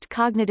decreased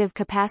cognitive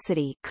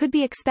capacity, could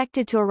be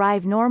expected to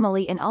arrive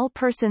normally in all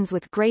persons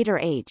with greater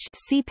age.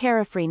 See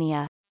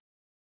paraphrenia.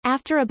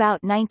 After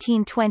about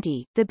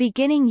 1920, the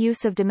beginning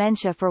use of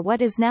dementia for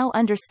what is now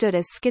understood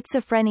as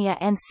schizophrenia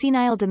and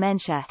senile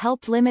dementia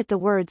helped limit the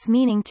word's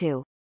meaning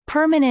to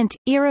permanent,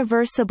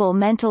 irreversible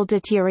mental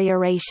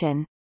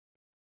deterioration.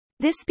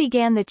 This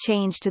began the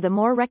change to the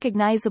more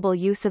recognizable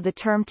use of the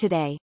term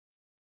today.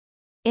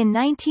 In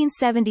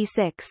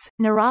 1976,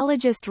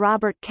 neurologist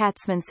Robert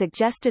Katzman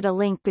suggested a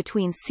link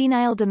between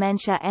senile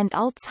dementia and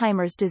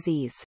Alzheimer's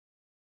disease.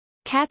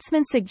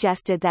 Katzman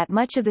suggested that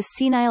much of the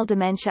senile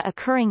dementia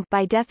occurring,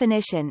 by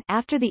definition,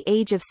 after the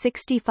age of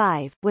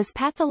 65, was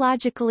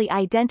pathologically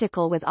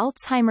identical with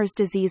Alzheimer's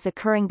disease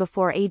occurring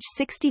before age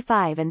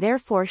 65 and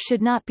therefore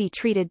should not be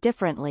treated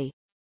differently.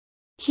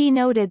 He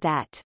noted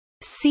that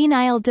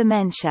senile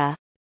dementia,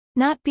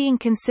 not being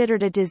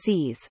considered a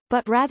disease,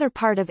 but rather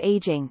part of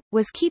aging,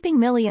 was keeping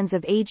millions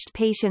of aged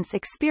patients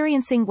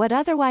experiencing what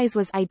otherwise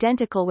was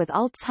identical with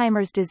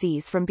Alzheimer's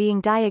disease from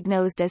being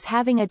diagnosed as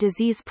having a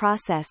disease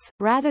process,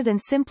 rather than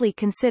simply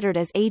considered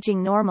as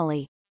aging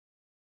normally.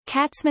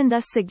 Katzman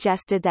thus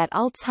suggested that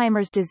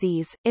Alzheimer's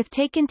disease, if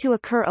taken to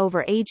occur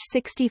over age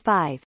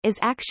 65, is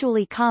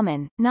actually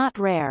common, not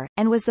rare,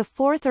 and was the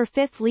fourth or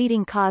fifth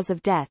leading cause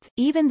of death,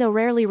 even though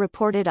rarely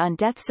reported on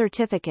death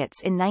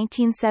certificates in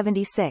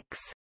 1976.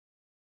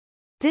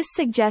 This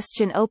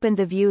suggestion opened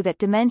the view that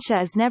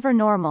dementia is never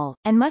normal,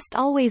 and must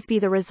always be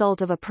the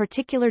result of a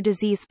particular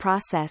disease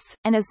process,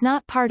 and is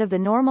not part of the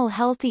normal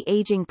healthy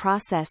aging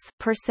process,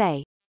 per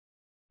se.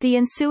 The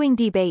ensuing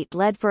debate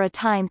led for a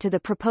time to the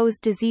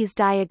proposed disease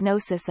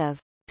diagnosis of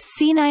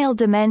senile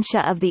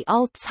dementia of the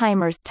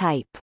Alzheimer's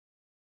type,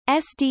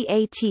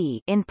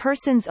 SDAT, in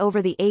persons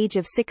over the age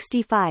of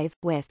 65,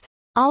 with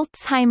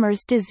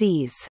Alzheimer's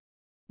disease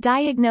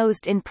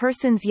diagnosed in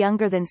persons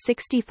younger than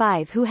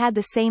 65 who had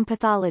the same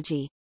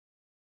pathology.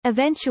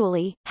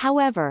 Eventually,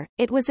 however,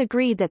 it was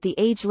agreed that the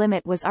age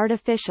limit was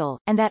artificial,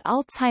 and that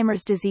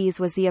Alzheimer's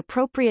disease was the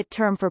appropriate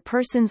term for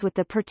persons with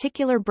the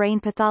particular brain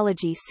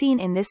pathology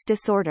seen in this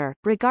disorder,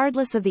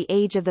 regardless of the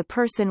age of the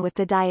person with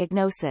the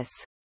diagnosis.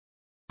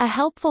 A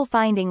helpful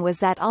finding was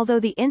that although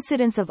the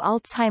incidence of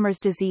Alzheimer's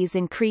disease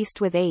increased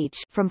with age,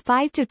 from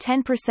 5 to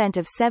 10%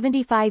 of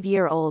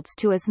 75-year-olds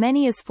to as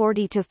many as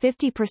 40 to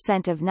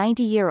 50% of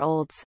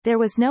 90-year-olds, there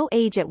was no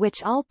age at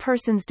which all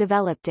persons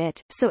developed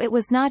it, so it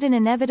was not an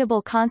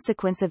inevitable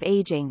consequence of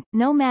aging,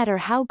 no matter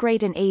how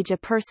great an age a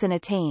person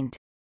attained.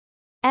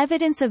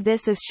 Evidence of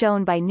this is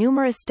shown by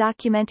numerous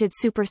documented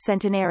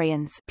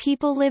supercentenarians,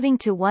 people living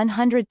to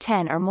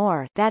 110 or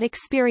more, that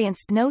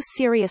experienced no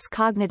serious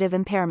cognitive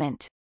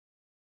impairment.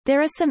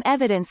 There is some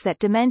evidence that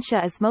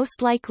dementia is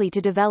most likely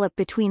to develop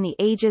between the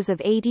ages of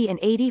 80 and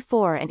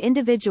 84, and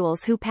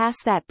individuals who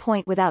pass that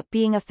point without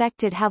being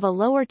affected have a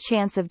lower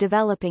chance of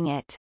developing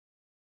it.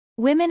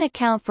 Women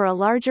account for a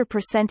larger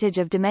percentage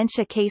of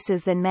dementia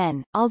cases than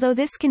men, although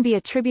this can be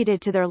attributed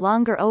to their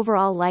longer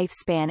overall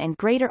lifespan and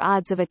greater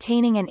odds of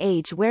attaining an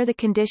age where the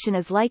condition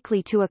is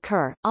likely to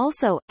occur.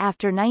 Also,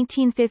 after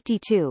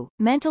 1952,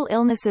 mental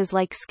illnesses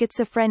like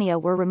schizophrenia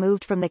were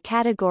removed from the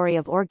category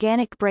of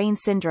organic brain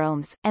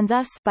syndromes, and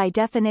thus, by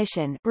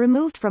definition,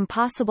 removed from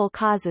possible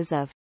causes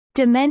of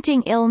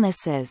dementing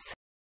illnesses,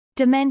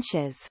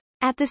 dementias.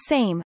 At the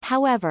same,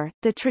 however,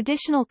 the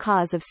traditional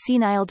cause of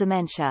senile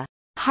dementia,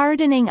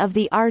 hardening of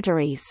the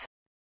arteries,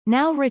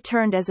 now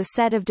returned as a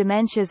set of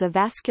dementias of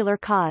vascular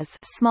cause,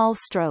 small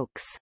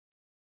strokes.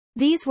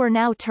 These were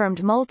now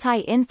termed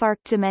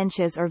multi-infarct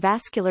dementias or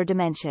vascular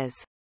dementias.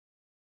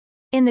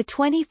 In the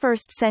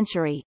 21st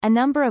century, a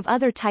number of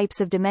other types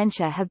of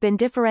dementia have been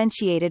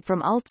differentiated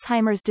from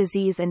Alzheimer's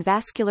disease and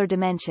vascular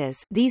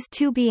dementias, these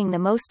two being the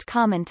most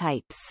common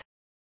types.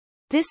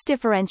 This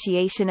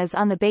differentiation is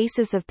on the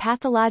basis of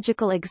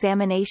pathological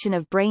examination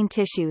of brain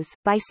tissues,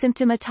 by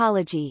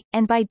symptomatology,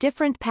 and by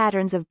different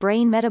patterns of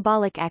brain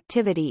metabolic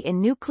activity in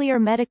nuclear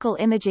medical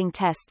imaging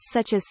tests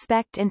such as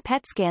SPECT and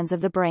PET scans of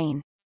the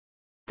brain.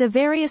 The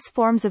various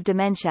forms of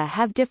dementia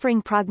have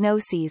differing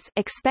prognoses,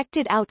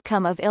 expected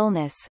outcome of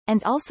illness,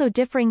 and also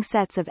differing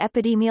sets of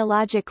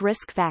epidemiologic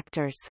risk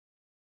factors.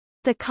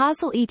 The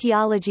causal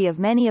etiology of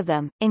many of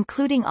them,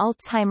 including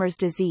Alzheimer's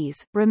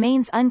disease,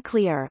 remains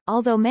unclear,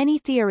 although many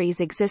theories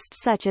exist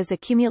such as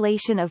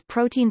accumulation of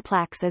protein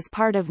plaques as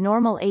part of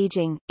normal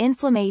aging,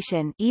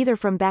 inflammation either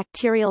from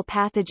bacterial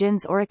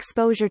pathogens or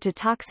exposure to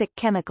toxic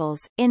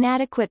chemicals,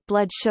 inadequate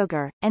blood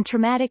sugar, and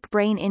traumatic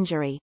brain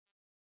injury.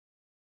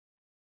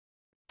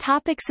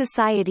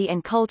 Society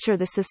and culture.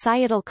 The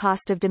societal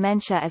cost of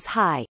dementia is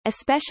high,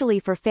 especially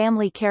for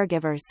family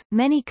caregivers.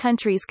 Many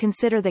countries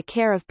consider the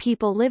care of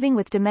people living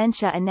with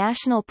dementia a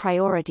national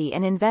priority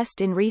and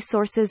invest in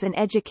resources and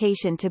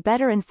education to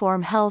better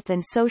inform health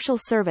and social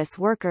service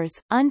workers,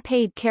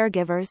 unpaid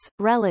caregivers,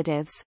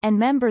 relatives, and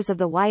members of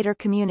the wider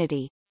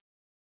community.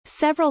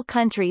 Several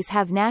countries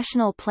have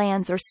national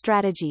plans or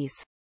strategies.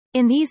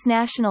 In these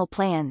national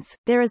plans,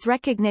 there is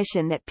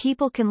recognition that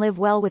people can live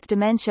well with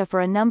dementia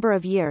for a number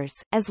of years,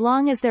 as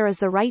long as there is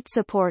the right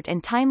support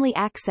and timely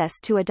access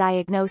to a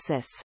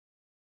diagnosis.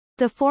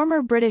 The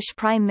former British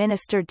Prime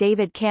Minister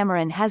David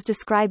Cameron has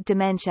described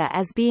dementia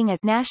as being a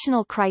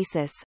national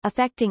crisis,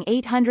 affecting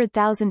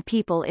 800,000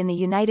 people in the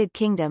United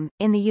Kingdom.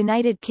 In the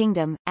United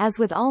Kingdom, as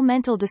with all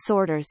mental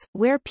disorders,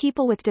 where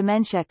people with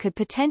dementia could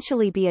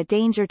potentially be a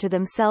danger to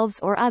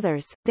themselves or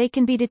others, they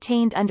can be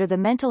detained under the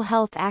Mental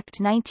Health Act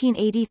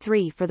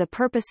 1983 for the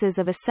purposes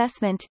of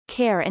assessment,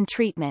 care and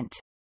treatment.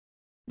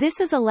 This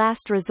is a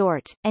last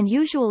resort, and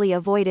usually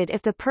avoided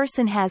if the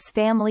person has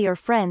family or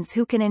friends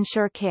who can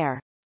ensure care.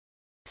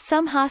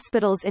 Some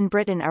hospitals in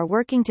Britain are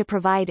working to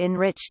provide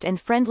enriched and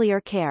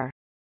friendlier care.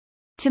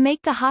 To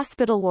make the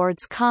hospital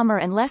wards calmer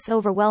and less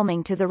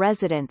overwhelming to the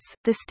residents,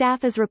 the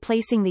staff is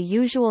replacing the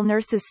usual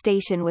nurses'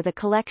 station with a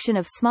collection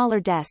of smaller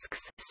desks,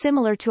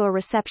 similar to a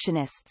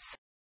receptionist's.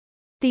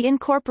 The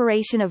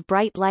incorporation of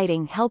bright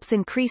lighting helps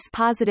increase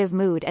positive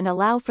mood and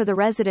allow for the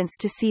residents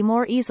to see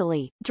more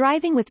easily.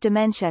 Driving with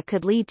dementia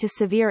could lead to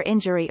severe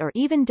injury or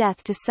even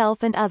death to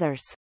self and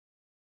others.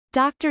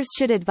 Doctors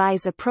should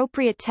advise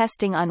appropriate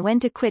testing on when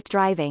to quit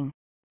driving.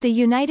 The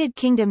United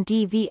Kingdom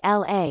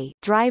DVLA,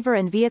 Driver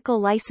and Vehicle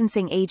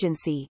Licensing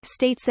Agency,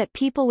 states that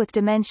people with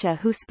dementia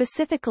who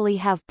specifically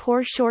have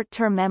poor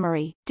short-term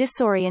memory,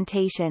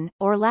 disorientation,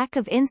 or lack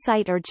of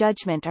insight or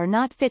judgment are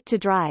not fit to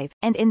drive,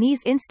 and in these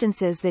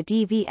instances the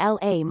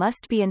DVLA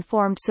must be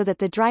informed so that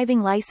the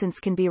driving license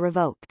can be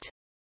revoked.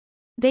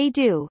 They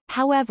do,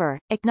 however,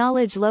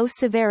 acknowledge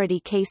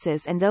low-severity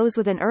cases and those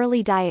with an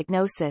early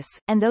diagnosis,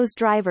 and those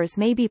drivers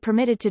may be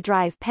permitted to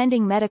drive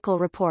pending medical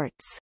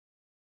reports.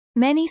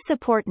 Many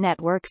support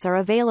networks are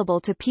available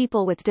to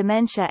people with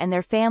dementia and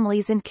their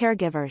families and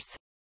caregivers.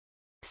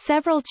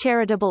 Several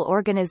charitable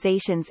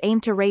organizations aim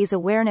to raise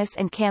awareness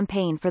and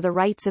campaign for the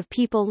rights of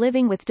people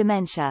living with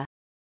dementia.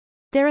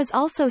 There is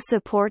also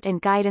support and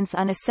guidance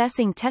on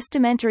assessing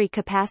testamentary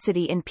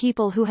capacity in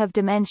people who have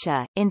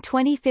dementia. In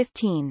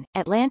 2015,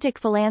 Atlantic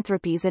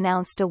Philanthropies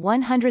announced a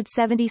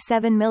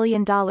 $177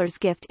 million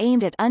gift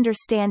aimed at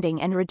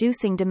understanding and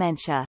reducing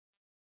dementia.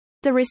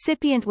 The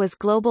recipient was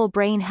Global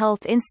Brain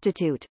Health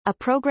Institute, a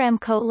program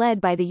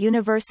co-led by the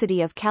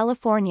University of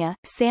California,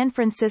 San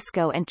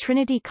Francisco and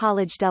Trinity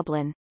College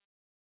Dublin.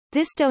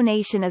 This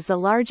donation is the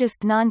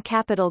largest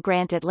non-capital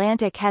grant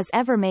Atlantic has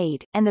ever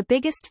made, and the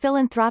biggest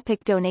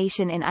philanthropic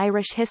donation in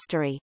Irish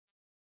history.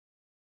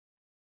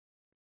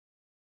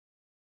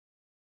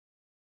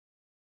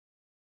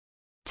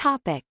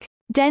 Topic: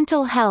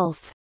 Dental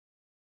health.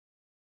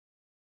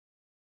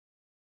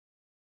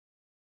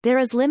 There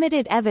is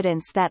limited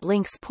evidence that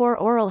links poor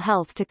oral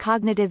health to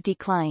cognitive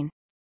decline.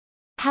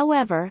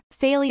 However,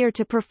 failure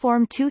to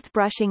perform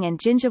toothbrushing and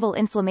gingival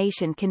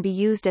inflammation can be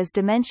used as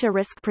dementia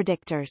risk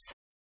predictors.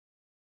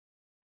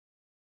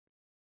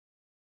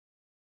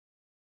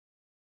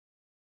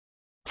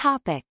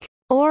 Topic: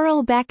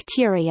 Oral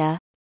bacteria.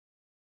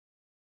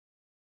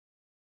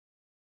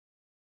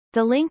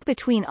 The link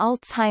between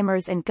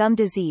Alzheimer's and gum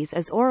disease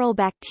is oral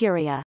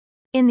bacteria.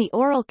 In the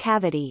oral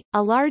cavity,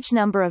 a large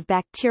number of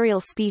bacterial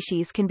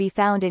species can be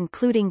found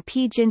including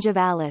P.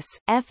 gingivalis,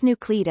 F.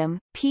 nucleatum,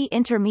 P.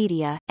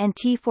 intermedia, and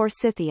T.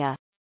 forsythia.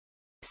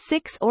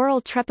 6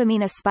 oral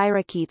Trepamina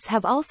spirochetes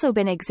have also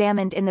been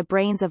examined in the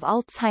brains of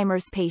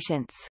Alzheimer's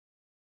patients.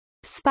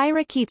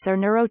 Spirochetes are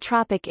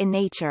neurotropic in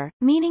nature,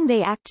 meaning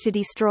they act to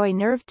destroy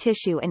nerve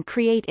tissue and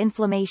create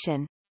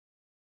inflammation.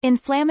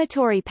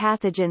 Inflammatory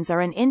pathogens are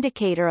an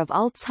indicator of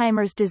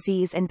Alzheimer's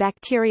disease, and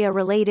bacteria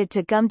related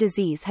to gum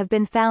disease have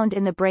been found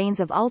in the brains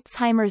of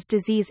Alzheimer's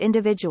disease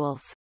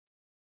individuals.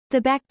 The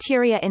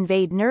bacteria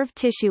invade nerve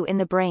tissue in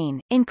the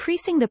brain,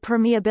 increasing the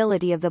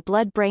permeability of the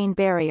blood-brain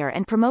barrier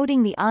and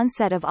promoting the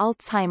onset of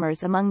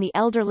Alzheimer's among the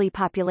elderly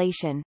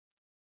population.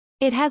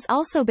 It has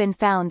also been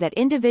found that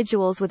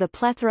individuals with a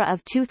plethora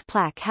of tooth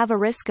plaque have a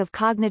risk of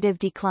cognitive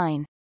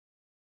decline.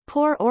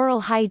 Poor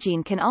oral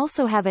hygiene can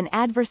also have an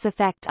adverse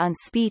effect on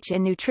speech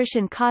and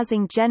nutrition,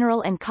 causing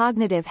general and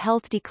cognitive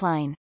health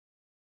decline.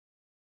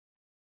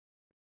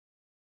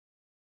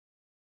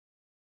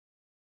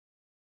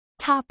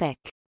 Topic: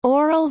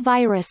 Oral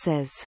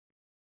viruses.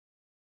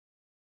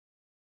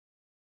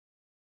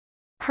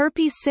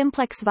 Herpes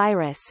simplex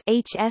virus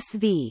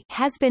 (HSV)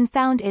 has been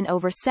found in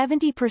over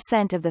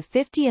 70% of the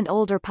 50 and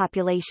older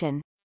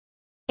population.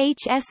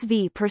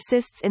 HSV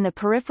persists in the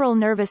peripheral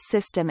nervous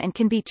system and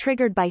can be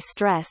triggered by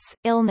stress,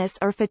 illness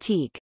or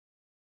fatigue.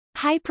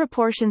 High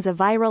proportions of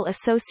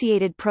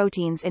viral-associated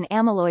proteins in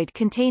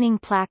amyloid-containing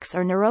plaques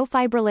or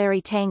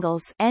neurofibrillary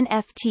tangles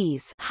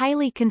 (NFTs)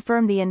 highly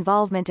confirm the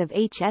involvement of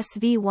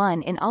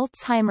HSV1 in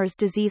Alzheimer's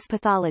disease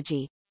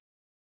pathology.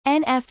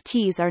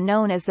 NFTs are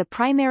known as the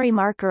primary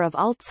marker of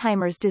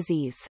Alzheimer's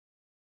disease.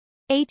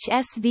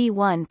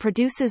 HSV1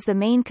 produces the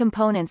main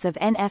components of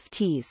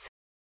NFTs,